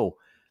him go.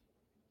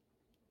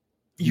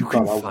 You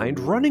can find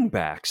running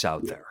backs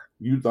out there.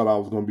 You thought I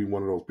was going to be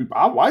one of those people.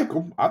 I like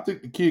him. I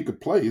think the kid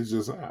could play. It's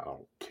just, I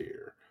don't care.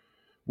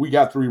 We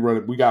got 4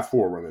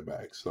 running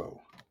backs.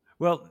 So,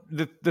 well,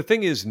 the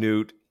thing is,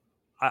 Newt,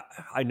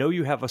 I know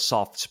you have a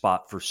soft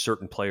spot for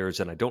certain players,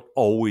 and I don't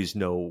always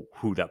know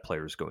who that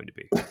player is going to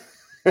be.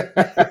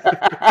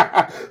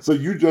 So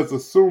you just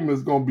assume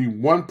it's going to be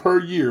one per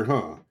year,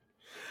 huh?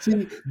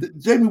 See,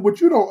 Jamie,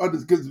 what you don't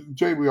understand, because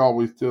Jamie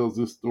always tells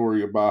this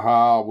story about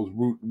how I was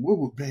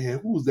rooting.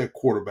 Who was that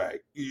quarterback?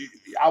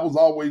 I was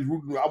always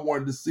rooting. I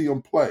wanted to see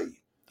him play.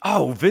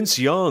 Oh, Vince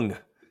Young.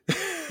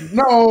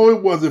 No,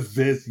 it wasn't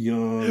Vince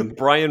Young.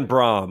 Brian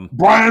Brom.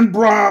 I'm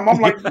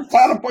like,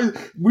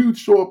 we would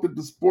show up at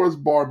the sports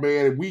bar,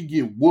 man, and we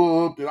get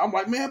whooped. And I'm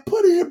like, man,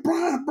 put in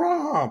Brian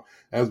Brom.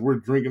 As we're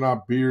drinking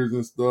our beers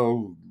and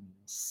stuff,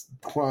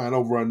 crying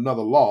over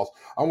another loss.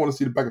 I want to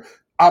see the back.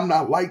 I'm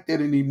not like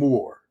that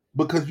anymore.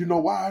 Because you know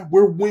why?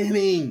 We're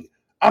winning.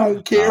 I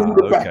don't care who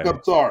the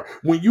backups are.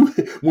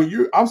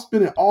 I'm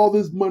spending all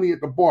this money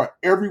at the bar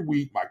every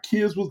week. My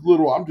kids was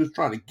little. I'm just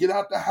trying to get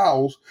out the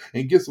house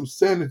and get some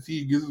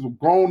sanity, get some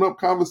grown-up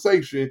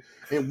conversation.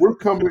 And we're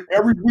coming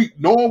every week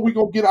knowing we're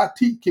going to get our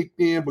teeth kicked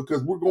in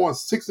because we're going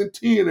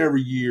 6-10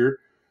 every year.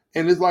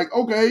 And it's like,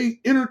 okay,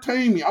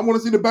 entertain me. I want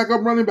to see the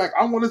backup running back.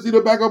 I want to see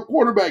the backup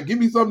quarterback. Give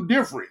me something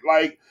different.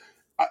 Like,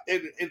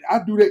 and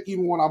I do that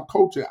even when I'm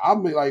coaching.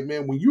 I'm like,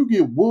 man, when you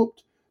get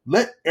whooped,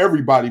 let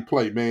everybody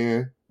play,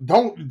 man.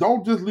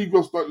 Don't just leave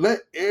your start. Let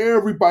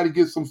everybody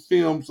get some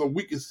film so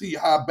we can see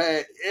how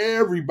bad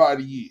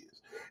everybody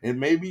is. And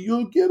maybe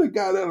you'll get a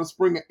guy that'll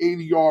spring an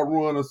 80-yard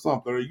run or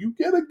something. Or you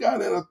get a guy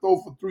that'll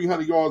throw for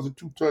 300 yards and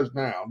 2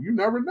 touchdowns. You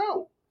never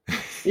know.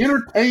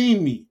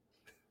 Entertain me.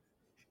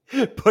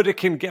 But it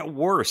can get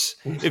worse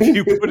if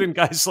you put in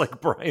guys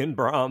like Brian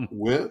Brom.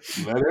 Well,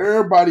 let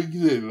everybody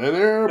get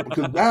it.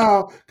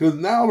 Because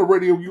now the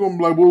radio, you're going to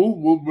be like,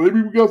 well,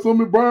 maybe we got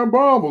something in Brian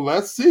Brom. Well,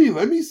 let's see.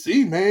 Let me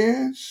see,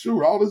 man.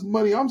 Shoot, all this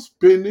money I'm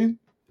spending.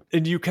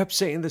 And you kept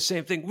saying the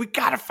same thing. We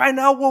got to find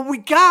out what we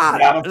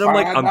got. And I'm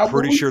like, I'm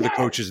pretty sure the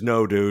coaches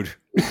know, dude.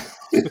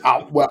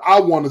 I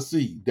want to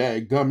see,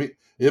 dadgummit.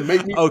 It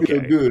makes me feel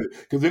good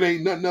because it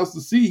ain't nothing else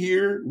to see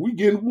here. We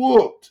getting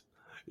whooped.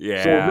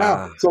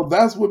 Yeah. So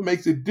that's what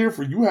makes it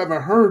different. You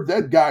haven't heard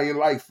that guy in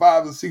like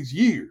 5 or 6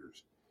 years.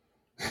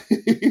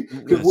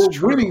 Because That's we're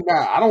true. winning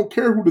now. I don't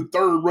care who the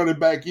third running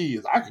back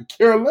is. I could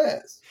care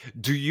less.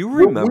 Do you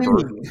We're remember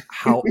winning.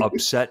 how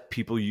upset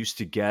people used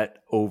to get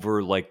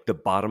over like the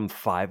bottom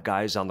 5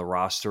 guys on the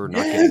roster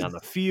not Yes, getting on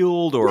the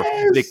field, or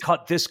they yes,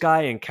 cut this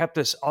guy and kept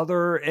this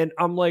other? And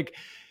I'm like,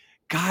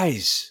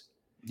 guys,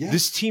 yes.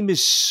 this team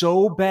is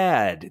so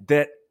bad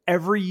that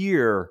every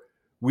year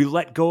we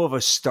let go of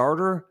a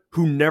starter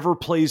who never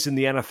plays in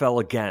the NFL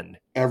again.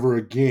 Ever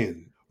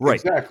again. Right.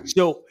 Exactly.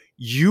 So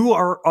you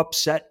are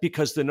upset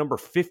because the number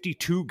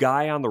 52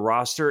 guy on the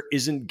roster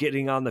isn't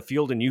getting on the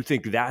field, and you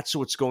think that's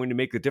what's going to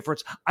make the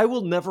difference. I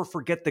will never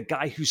forget the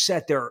guy who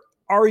sat there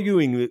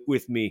arguing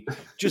with me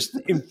just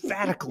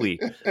emphatically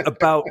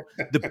about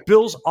the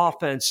Bills'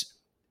 offense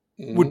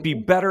would be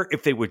better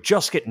if they would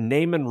just get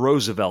Naaman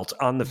Roosevelt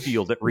on the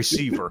field at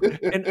receiver.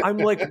 And I'm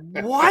like,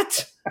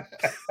 what?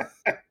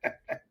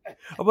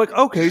 I'm like,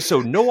 okay, so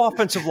no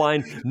offensive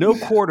line, no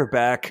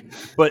quarterback,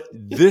 but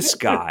this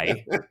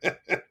guy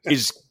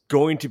is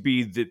going to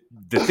be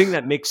the thing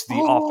that makes the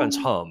offense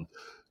hum.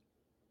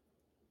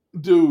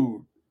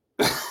 Dude.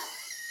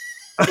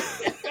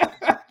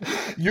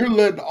 You're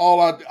letting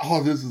all out.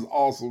 Oh, this is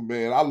awesome,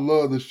 man. I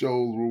love the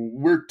shows where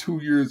we're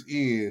 2 years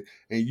in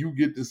and you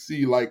get to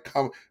see like,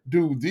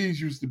 dude, these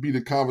used to be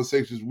the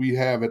conversations we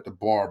have at the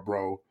bar,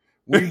 bro.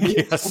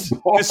 Yes,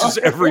 this is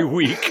every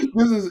week.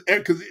 This is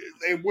because,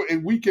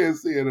 and we can't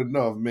say it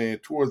enough, man.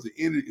 Towards the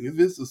end, if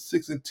it's a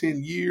 6 and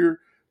 10 year,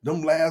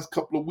 them last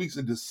couple of weeks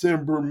in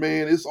December,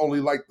 man, it's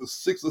only like the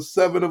 6 or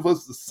 7 of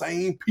us, the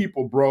same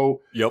people, bro.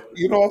 Yep.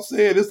 You know what I'm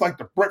saying? It's like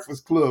the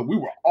Breakfast Club. We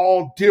were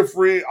all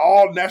different,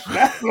 all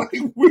nationality. Like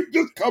we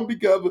just come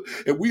together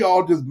and we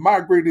all just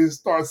migrated and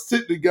started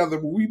sitting together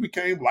when we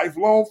became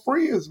lifelong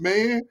friends,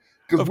 man.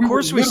 Of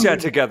course we sat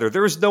together.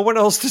 There was no one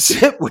else to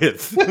sit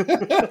with.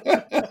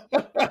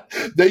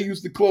 They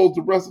used to close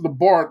the rest of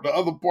the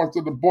other parts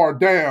of the bar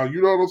down.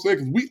 You know what I'm saying?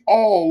 Because we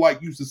all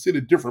like used to sit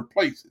in different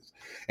places.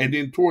 And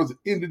then towards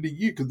the end of the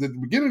year, because at the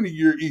beginning of the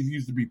year, it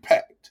used to be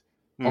packed.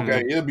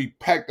 Okay, it'll be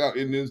packed out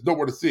and there's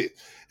nowhere to sit.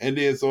 And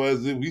then so as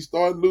we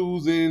start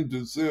losing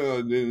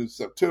in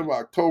September,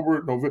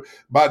 October, November,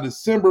 by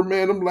December,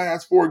 man, them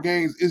last 4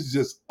 games, it's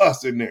just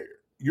us in there.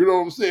 You know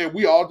what I'm saying?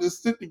 We all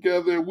just sit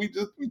together and we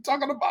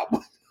talking about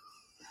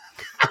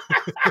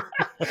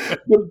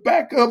the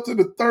backup to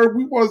the third.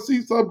 We want to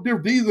see something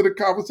different. These are the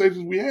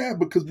conversations we have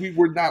because we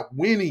were not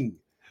winning.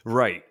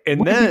 Right.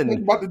 And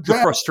then the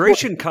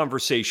frustration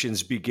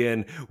conversations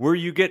begin where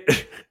you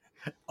get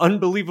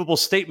unbelievable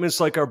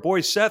statements like our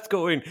boy Seth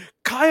going,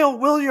 Kyle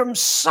Williams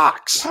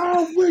sucks.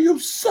 Kyle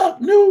Williams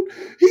sucks, dude.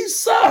 He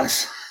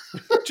sucks.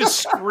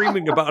 Just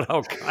screaming about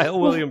how Kyle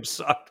Williams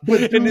sucked.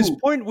 And his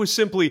point was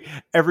simply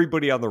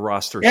everybody on the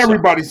roster sucks.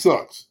 Everybody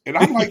sucks. And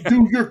I'm like,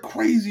 dude, you're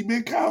crazy,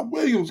 man. Kyle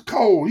Williams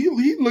cold.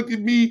 He looked at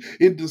me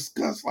in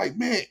disgust like,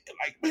 man,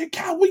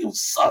 Kyle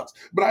Williams sucks.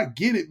 But I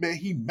get it, man.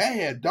 He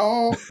mad,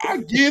 dog. I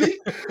get it.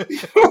 You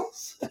know what I'm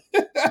saying?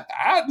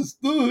 I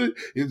understood.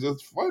 It's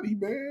just funny,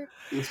 man.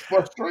 It's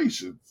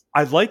frustrations.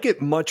 I like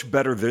it much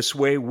better this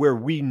way where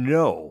we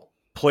know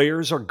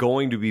players are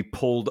going to be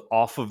pulled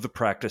off of the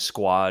practice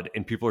squad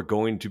and people are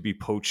going to be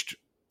poached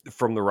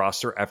from the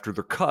roster after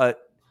they're cut,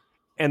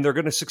 and they're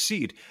going to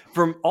succeed.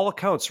 From all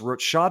accounts,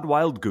 Rashad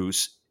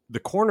Wildgoose, the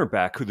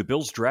cornerback who the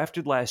Bills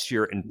drafted last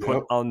year and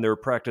put on their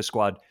practice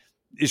squad,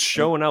 is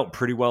showing out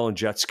pretty well in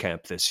Jets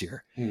camp this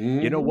year.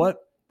 You know what?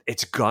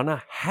 It's going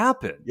to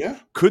happen. Yeah.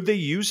 Could they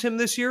use him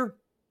this year?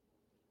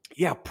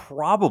 Yeah,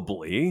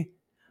 probably.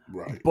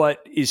 Right.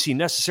 But is he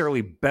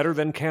necessarily better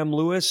than Cam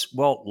Lewis?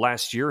 Well,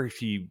 last year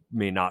he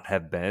may not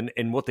have been.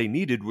 And what they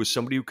needed was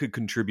somebody who could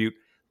contribute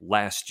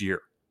last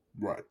year.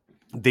 Right.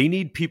 They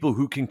need people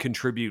who can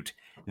contribute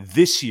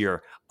this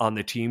year on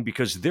the team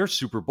because they're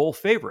Super Bowl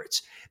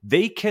favorites.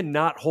 They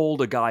cannot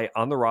hold a guy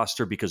on the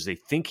roster because they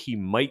think he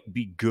might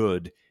be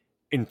good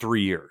in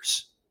 3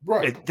 years.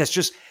 Right.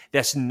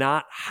 That's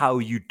not how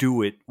you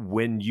do it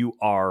when you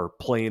are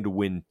playing to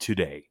win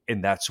today.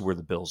 And that's where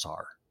the Bills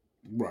are.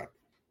 Right.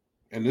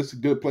 And this is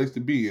a good place to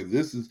be. And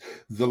this is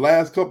the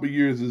last couple of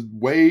years is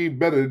way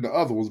better than the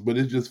other ones, but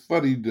it's just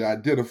funny to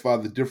identify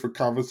the different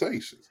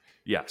conversations.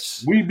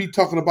 Yes. We'd be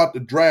talking about the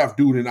draft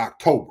dude in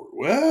October.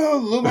 Well,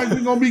 look like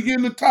we're going to be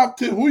getting the top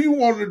 10. Who you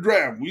want to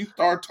draft? We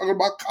start talking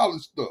about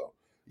college stuff.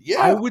 Yeah.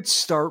 I would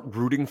start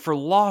rooting for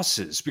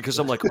losses because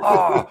I'm like,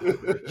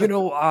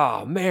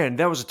 man,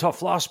 that was a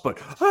tough loss. But,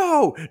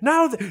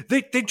 now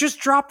they just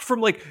dropped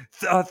from like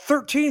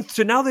 13th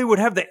to now they would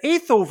have the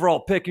 8th overall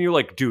pick. And you're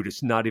like, dude,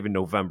 it's not even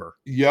November.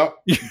 Yep.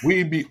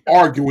 We'd be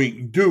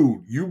arguing.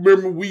 Dude, you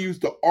remember we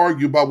used to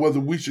argue about whether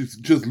we should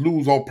just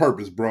lose on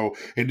purpose, bro.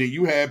 And then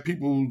you had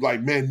people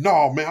like, man,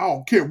 no, man, I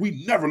don't care.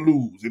 We never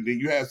lose. And then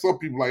you had some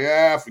people like,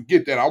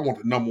 forget that. I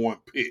want the number 1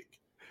 pick.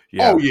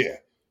 Yeah. Oh, yeah.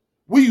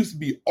 We used to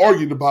be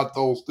arguing about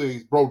those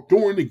things, bro,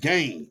 during the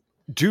game.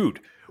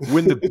 Dude,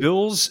 when the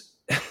Bills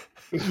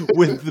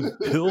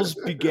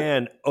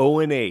began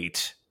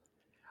 0-8,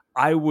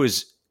 I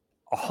was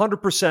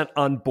 100%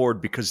 on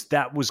board because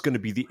that was going to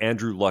be the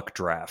Andrew Luck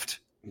draft.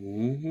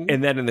 Mm-hmm.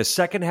 And then in the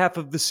second half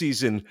of the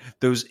season,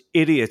 those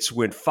idiots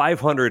went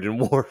 500 and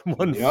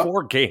won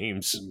 4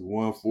 games.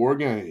 Won 4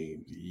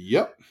 games.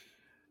 Yep.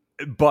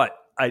 But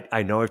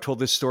I know I've told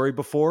this story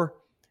before.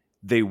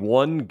 They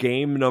won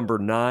game number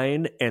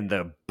 9, and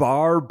the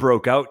bar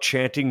broke out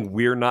chanting,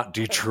 "We're not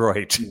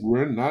Detroit."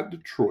 We're not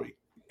Detroit.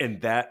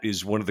 And that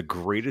is one of the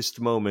greatest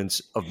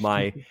moments of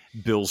my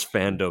Bills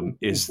fandom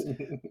is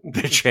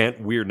the chant,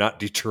 "We're not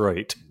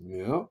Detroit."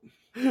 Yep.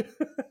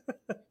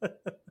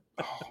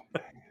 Oh,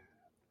 man.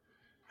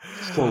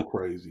 So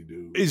crazy,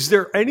 dude. Is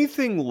there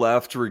anything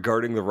left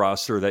regarding the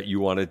roster that you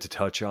wanted to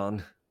touch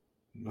on?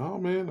 No,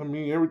 man. I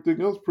mean,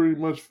 everything else pretty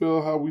much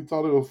fell how we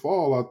thought it would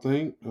fall, I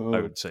think.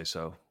 I would say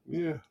so.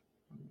 Yeah.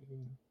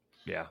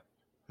 Yeah.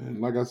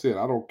 And like I said,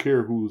 I don't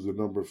care who's the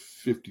number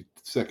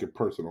 52nd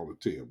person on the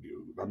team,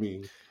 dude. I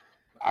mean,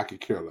 I could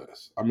care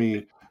less. I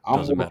mean,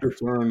 I'm more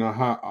concerned on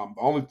how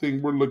the only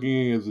thing we're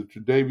looking at is if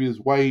Tre'Davious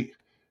White,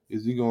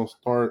 is he going to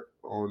start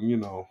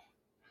on,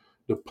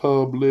 the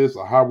pub list,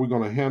 or how are we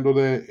going to handle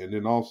that? And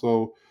then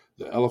also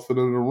the elephant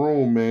in the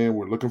room, man,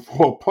 we're looking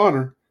for a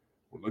punter.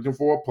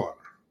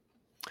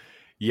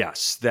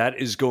 Yes, that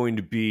is going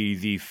to be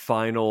the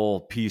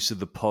final piece of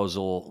the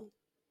puzzle,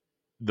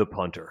 the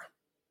punter.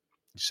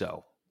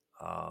 So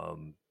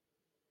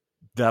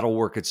that'll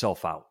work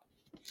itself out.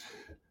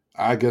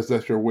 I guess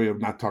that's your way of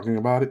not talking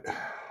about it.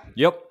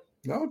 Yep.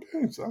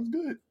 Okay, sounds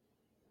good.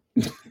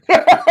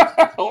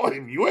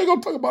 If you ain't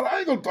gonna talk about it, I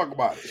ain't gonna talk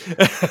about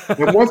it.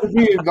 And once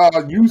again,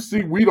 you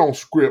see, we don't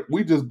script.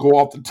 We just go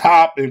off the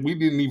top, and we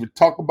didn't even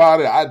talk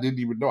about it. I didn't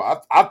even know. I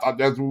thought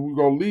that's what we were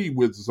gonna lead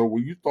with. So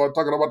when you start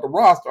talking about the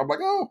roster, I'm like,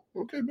 oh,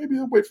 okay, maybe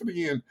he'll wait for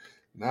the end.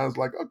 Now it's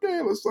like,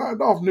 okay, let's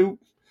sign off, Newt.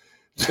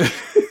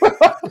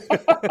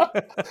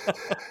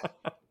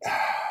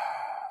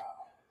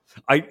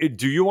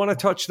 Do you want to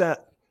touch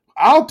that?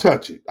 I'll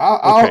touch it.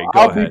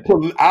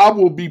 I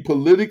will be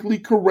politically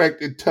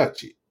correct and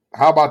touch it.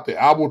 How about that?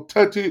 I will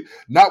touch it,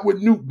 not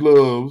with Newt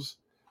gloves,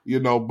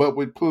 but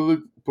with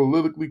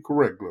politically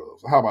correct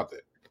gloves. How about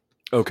that?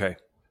 Okay.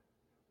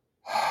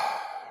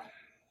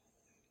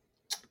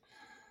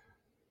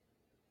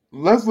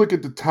 Let's look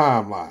at the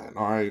timeline.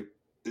 All right.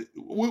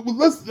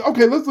 Let's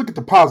look at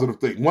the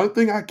positive thing. One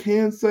thing I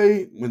can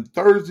say, when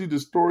Thursday the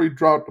story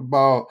dropped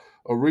about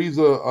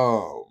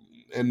Ariza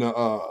and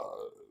the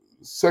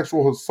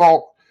sexual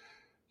assault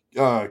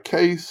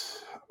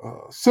case,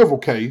 civil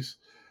case,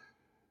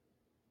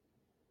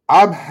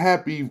 I'm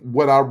happy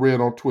what I read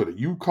on Twitter.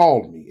 You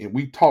called me and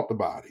we talked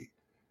about it.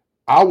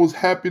 I was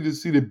happy to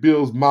see the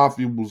Bills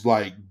Mafia was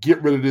like,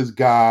 get rid of this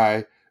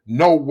guy.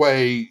 No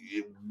way.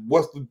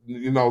 So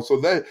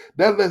that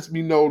lets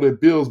me know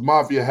that Bills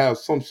Mafia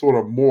has some sort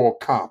of moral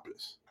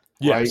compass.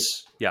 Right?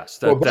 Yes.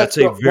 That's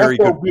a very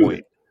good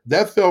point.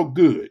 That felt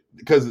good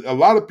because a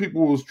lot of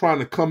people was trying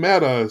to come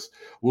at us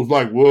was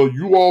like, well,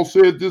 you all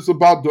said this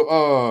about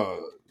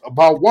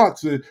about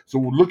Watson, so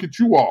look at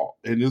you all.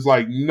 And it's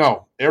like,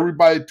 no,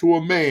 everybody to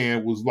a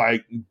man was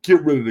like,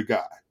 get rid of the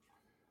guy.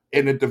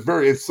 And and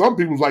some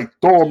people was like,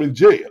 throw him in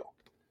jail.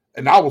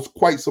 And I was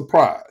quite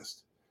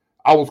surprised.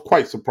 I was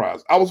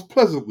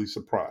pleasantly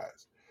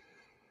surprised.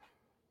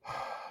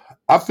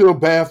 I feel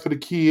bad for the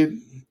kid.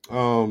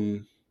 My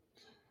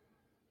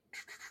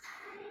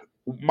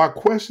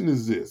question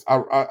is this.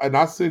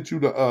 I sent you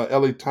the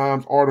LA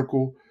Times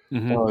article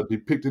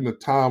depicting the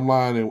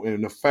timeline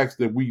and the facts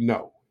that we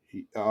know.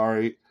 All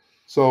right.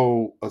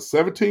 So a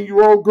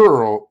 17-year-old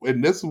girl,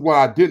 and this is what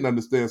I didn't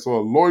understand.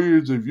 So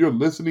lawyers, if you're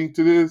listening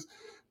to this,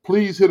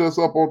 please hit us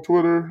up on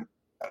Twitter.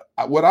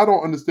 What I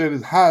don't understand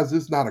is how is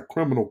this not a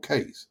criminal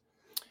case?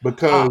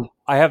 Because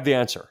I have the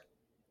answer.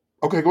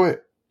 Okay, go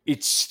ahead.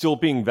 It's still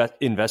being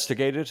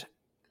investigated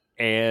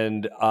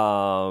and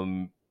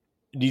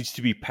needs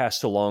to be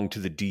passed along to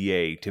the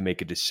DA to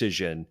make a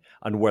decision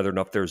on whether or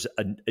not there's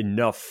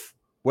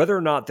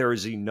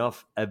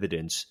enough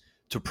evidence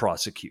to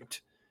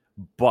prosecute.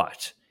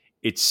 But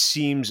it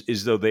seems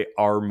as though they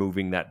are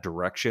moving that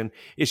direction.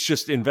 It's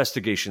just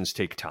investigations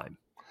take time.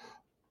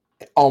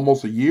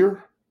 Almost a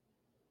year?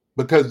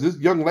 Because this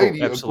young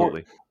lady,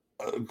 absolutely.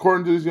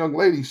 According to this young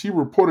lady, she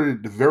reported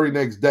it the very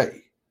next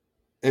day.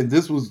 And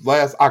this was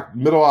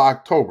middle of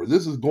October.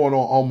 This is going on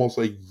almost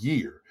a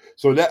year.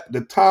 So that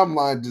the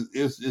timeline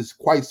is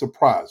quite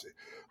surprising.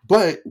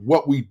 But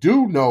what we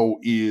do know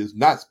is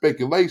not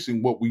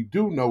speculation. What we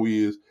do know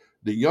is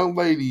the young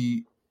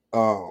lady,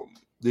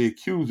 the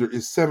accuser,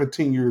 is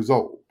 17 years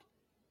old.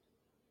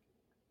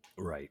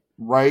 Right?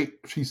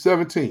 She's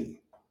 17.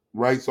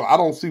 Right? So I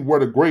don't see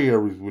where the gray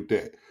area is with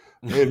that.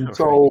 And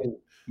so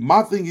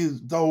my thing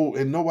is, though,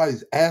 and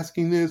nobody's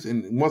asking this,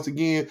 and once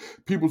again,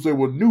 people say,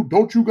 well, Newt,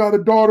 don't you got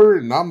a daughter?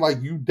 And I'm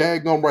like, you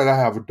daggone right, I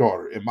have a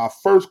daughter. And my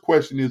first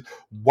question is,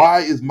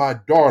 why is my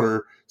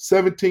daughter,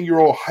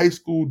 17-year-old high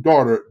school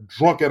daughter,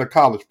 drunk at a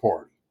college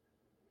party?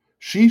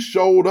 She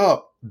showed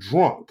up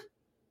drunk.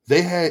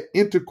 They had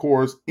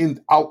intercourse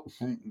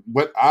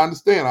what I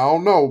understand, I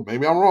don't know,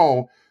 maybe I'm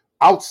wrong,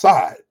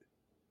 outside.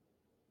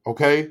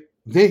 Okay?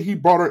 Then he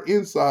brought her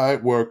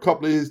inside where a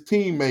couple of his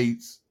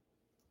teammates,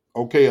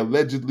 okay,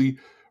 allegedly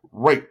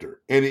raped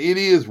her. And it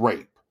is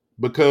rape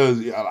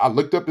because I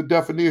looked up the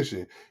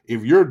definition.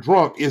 If you're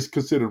drunk, it's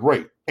considered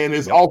rape. And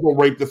it's Yep. also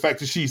rape the fact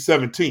that she's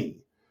 17.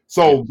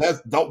 So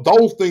Yes.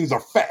 those things are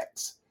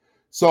facts.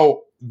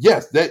 So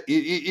yes, that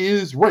it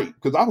is rape.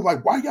 Because I was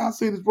like, why y'all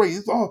saying it's rape?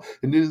 It's all,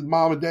 and then his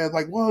mom and dad's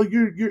like, well,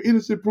 you're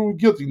innocent, proven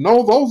guilty.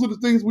 No, those are the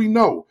things we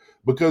know.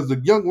 Because the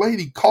young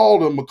lady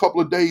called him a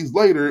couple of days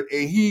later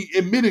and he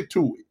admitted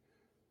to it.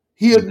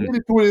 He Mhm.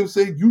 admitted to it and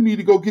said, you need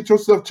to go get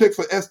yourself checked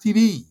for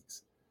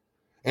STDs.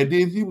 And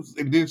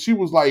then she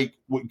was like,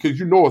 because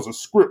you know it's a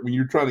script when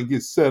you're trying to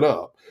get set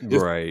up.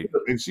 Right.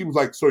 And she was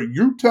like, so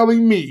you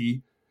telling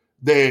me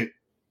that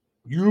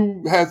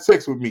you had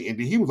sex with me? And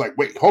then he was like,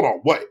 wait, hold on,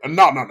 what?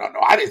 No,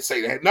 I didn't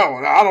say that. No,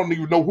 I don't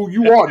even know who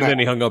you are And now. then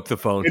he hung up the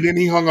phone. And then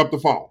he hung up the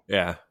phone.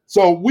 Yeah.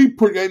 So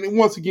and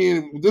once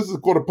again, this is a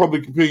court of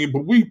public opinion,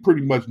 but we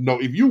pretty much know.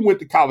 If you went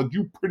to college,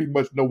 you pretty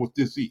much know what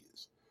this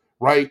is,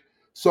 right?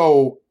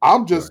 So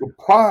I'm just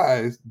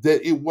surprised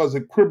that it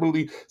wasn't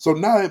criminally. So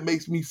now it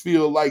makes me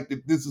feel like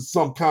that this is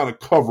some kind of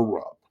cover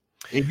up.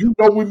 And you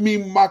know with me,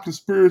 my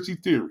conspiracy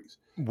theories.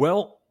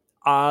 Well,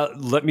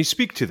 let me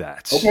speak to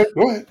that. Okay,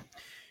 go ahead.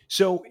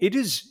 So it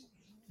is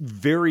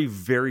very,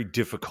 very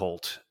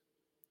difficult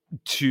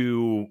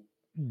to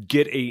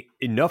get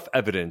enough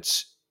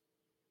evidence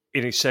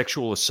in a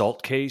sexual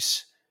assault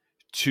case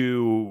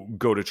to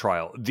go to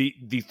trial.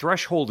 The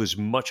threshold is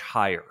much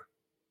higher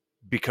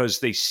because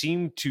they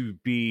seem to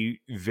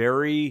be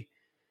very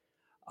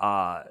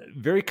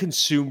very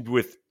consumed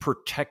with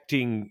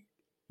protecting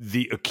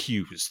the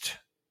accused.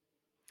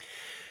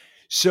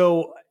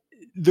 So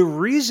the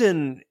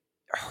reason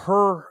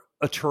her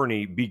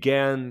attorney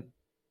began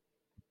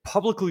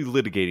publicly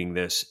litigating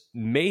this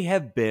may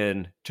have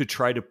been to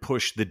try to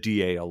push the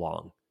DA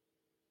along.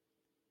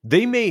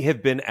 They may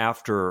have been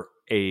after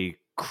a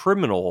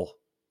criminal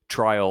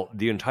trial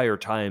the entire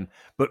time,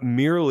 but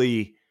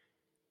merely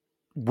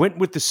went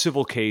with the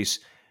civil case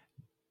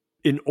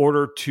in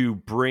order to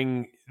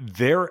bring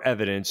their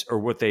evidence or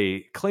what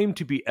they claim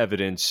to be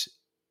evidence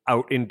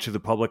out into the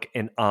public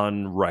and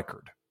on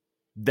record.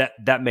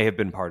 That may have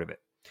been part of it.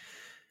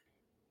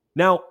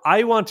 Now,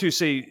 I want to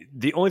say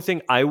the only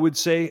thing I would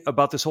say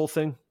about this whole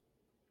thing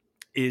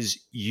is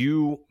if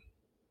you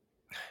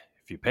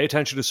pay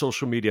attention to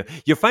social media,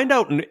 you find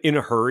out in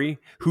a hurry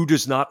who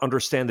does not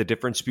understand the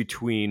difference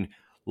between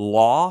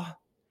law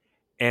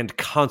and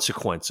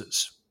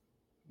consequences.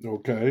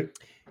 Okay.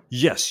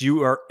 Yes,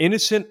 you are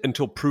innocent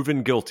until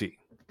proven guilty.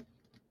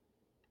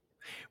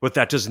 But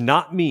that does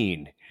not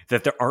mean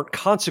that there aren't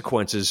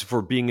consequences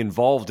for being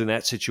involved in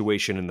that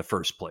situation in the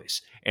first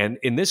place. And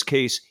in this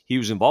case, he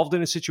was involved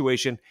in a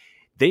situation.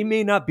 They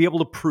may not be able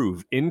to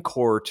prove in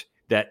court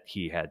that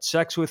he had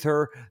sex with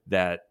her,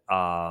 that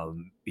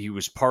he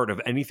was part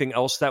of anything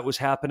else that was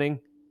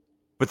happening.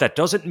 But that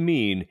doesn't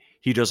mean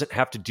he doesn't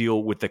have to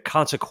deal with the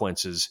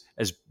consequences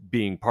as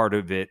being part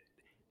of it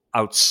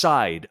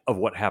outside of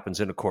what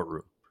happens in a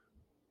courtroom.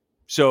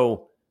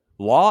 So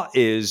law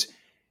is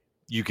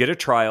you get a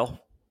trial.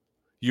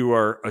 You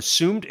are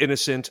assumed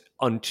innocent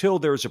until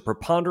there's a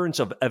preponderance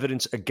of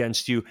evidence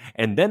against you,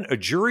 and then a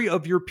jury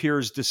of your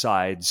peers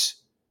decides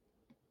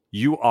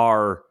you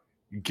are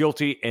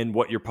guilty and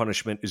what your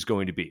punishment is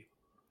going to be.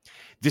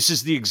 This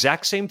is the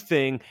exact same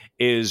thing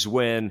as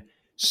when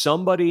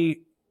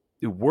somebody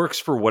works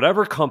for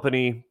whatever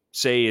company,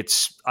 say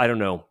it's, I don't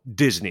know,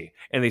 Disney,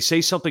 and they say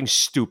something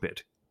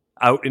stupid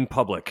out in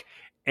public,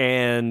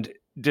 and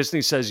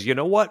Disney says, you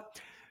know what?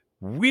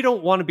 We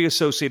don't want to be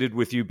associated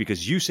with you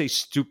because you say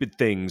stupid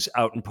things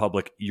out in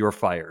public. You're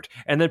fired.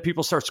 And then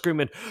people start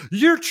screaming,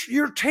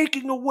 you're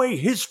taking away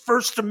his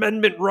First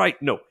Amendment right.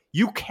 No,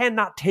 you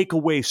cannot take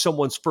away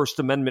someone's First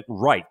Amendment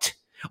right.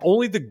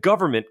 Only the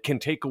government can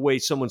take away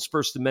someone's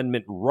First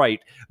Amendment right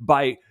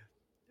by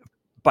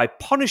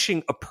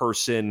punishing a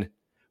person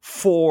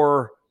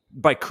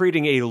by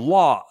creating a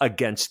law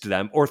against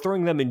them or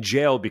throwing them in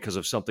jail because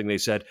of something they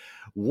said.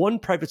 One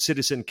private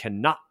citizen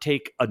cannot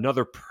take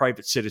another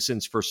private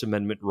citizen's First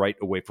Amendment right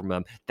away from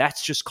them.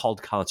 That's just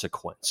called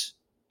consequence.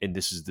 And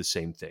this is the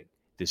same thing.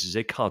 This is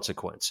a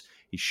consequence.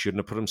 He shouldn't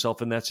have put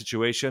himself in that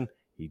situation.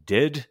 He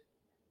did.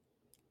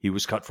 He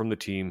was cut from the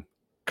team.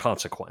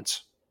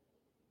 Consequence.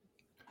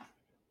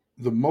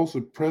 The most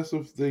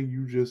impressive thing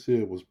you just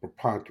said was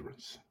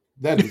preponderance.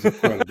 That is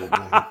incredible,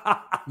 man.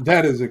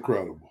 That is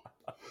incredible.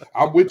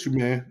 I'm with you,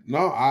 man.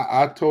 No,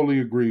 I totally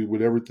agree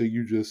with everything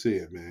you just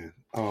said, man.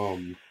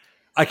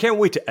 I can't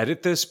wait to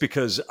edit this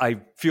because I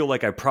feel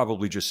like I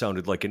probably just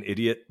sounded like an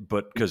idiot,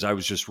 but because I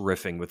was just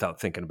riffing without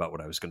thinking about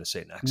what I was going to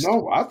say next.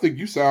 No, I think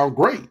you sound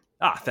great.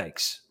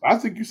 Thanks. I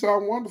think you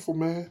sound wonderful,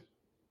 man.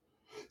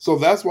 So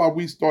that's why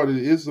we started.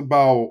 It's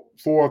about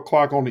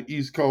 4:00 on the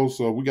East Coast,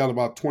 so we got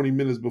about 20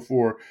 minutes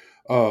before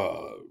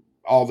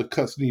all the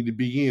cuts need to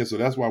be in. So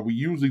that's why we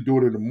usually do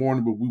it in the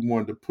morning, but we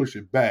wanted to push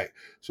it back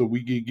so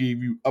we can give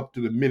you up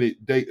to the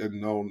minute data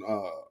on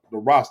the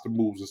roster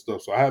moves and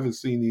stuff. So I haven't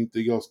seen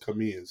anything else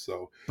come in.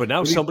 So, but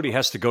now somebody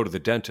has to go to the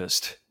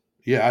dentist.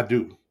 Yeah, I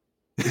do.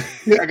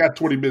 Yeah, I got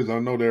 20 minutes. I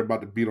know they're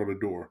about to beat on the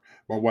door.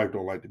 My wife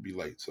don't like to be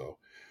late, so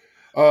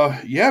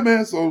yeah,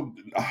 man. So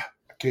I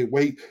can't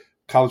wait.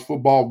 College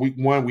football week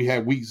 1. We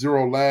had week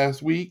 0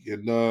 last week,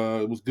 and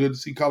it was good to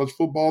see college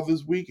football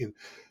this week. And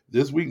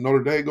this week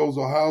Notre Dame goes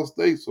to Ohio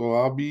State, so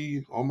I'll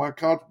be on my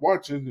couch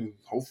watching, and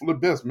hope for the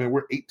best, man.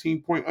 We're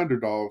 18-point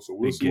underdogs, so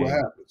we'll Big see what game.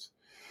 happens.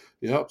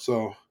 Yep.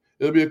 So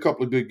it'll be a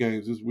couple of good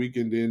games this week,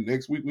 and then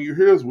next week when you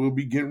hear us, we'll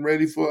be getting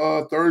ready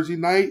for Thursday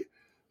night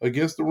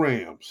against the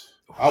Rams.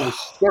 I was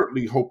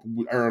certainly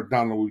hoping Aaron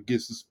Donald would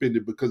get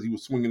suspended because he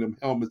was swinging them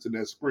helmets in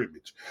that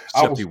scrimmage. I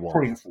Except was he won.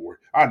 praying for it.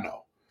 I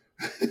know.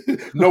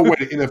 No way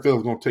the NFL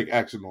is going to take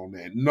action on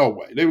that. No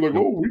way. They were like,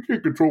 Nope. oh, we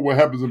can't control what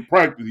happens in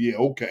practice. Yeah,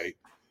 okay.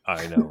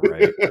 I know,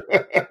 right?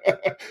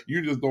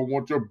 You just don't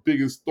want your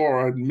biggest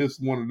star to miss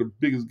one of the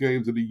biggest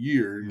games of the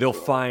year. They'll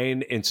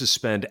fine and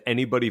suspend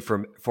anybody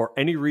for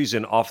any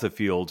reason off the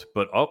field,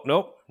 but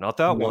nope, not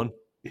that one.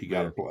 He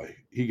got to play.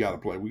 He got to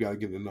play. We got to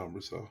get the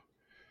numbers. So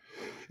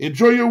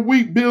enjoy your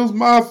week, Bills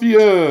Mafia.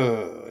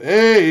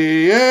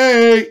 Hey,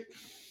 hey.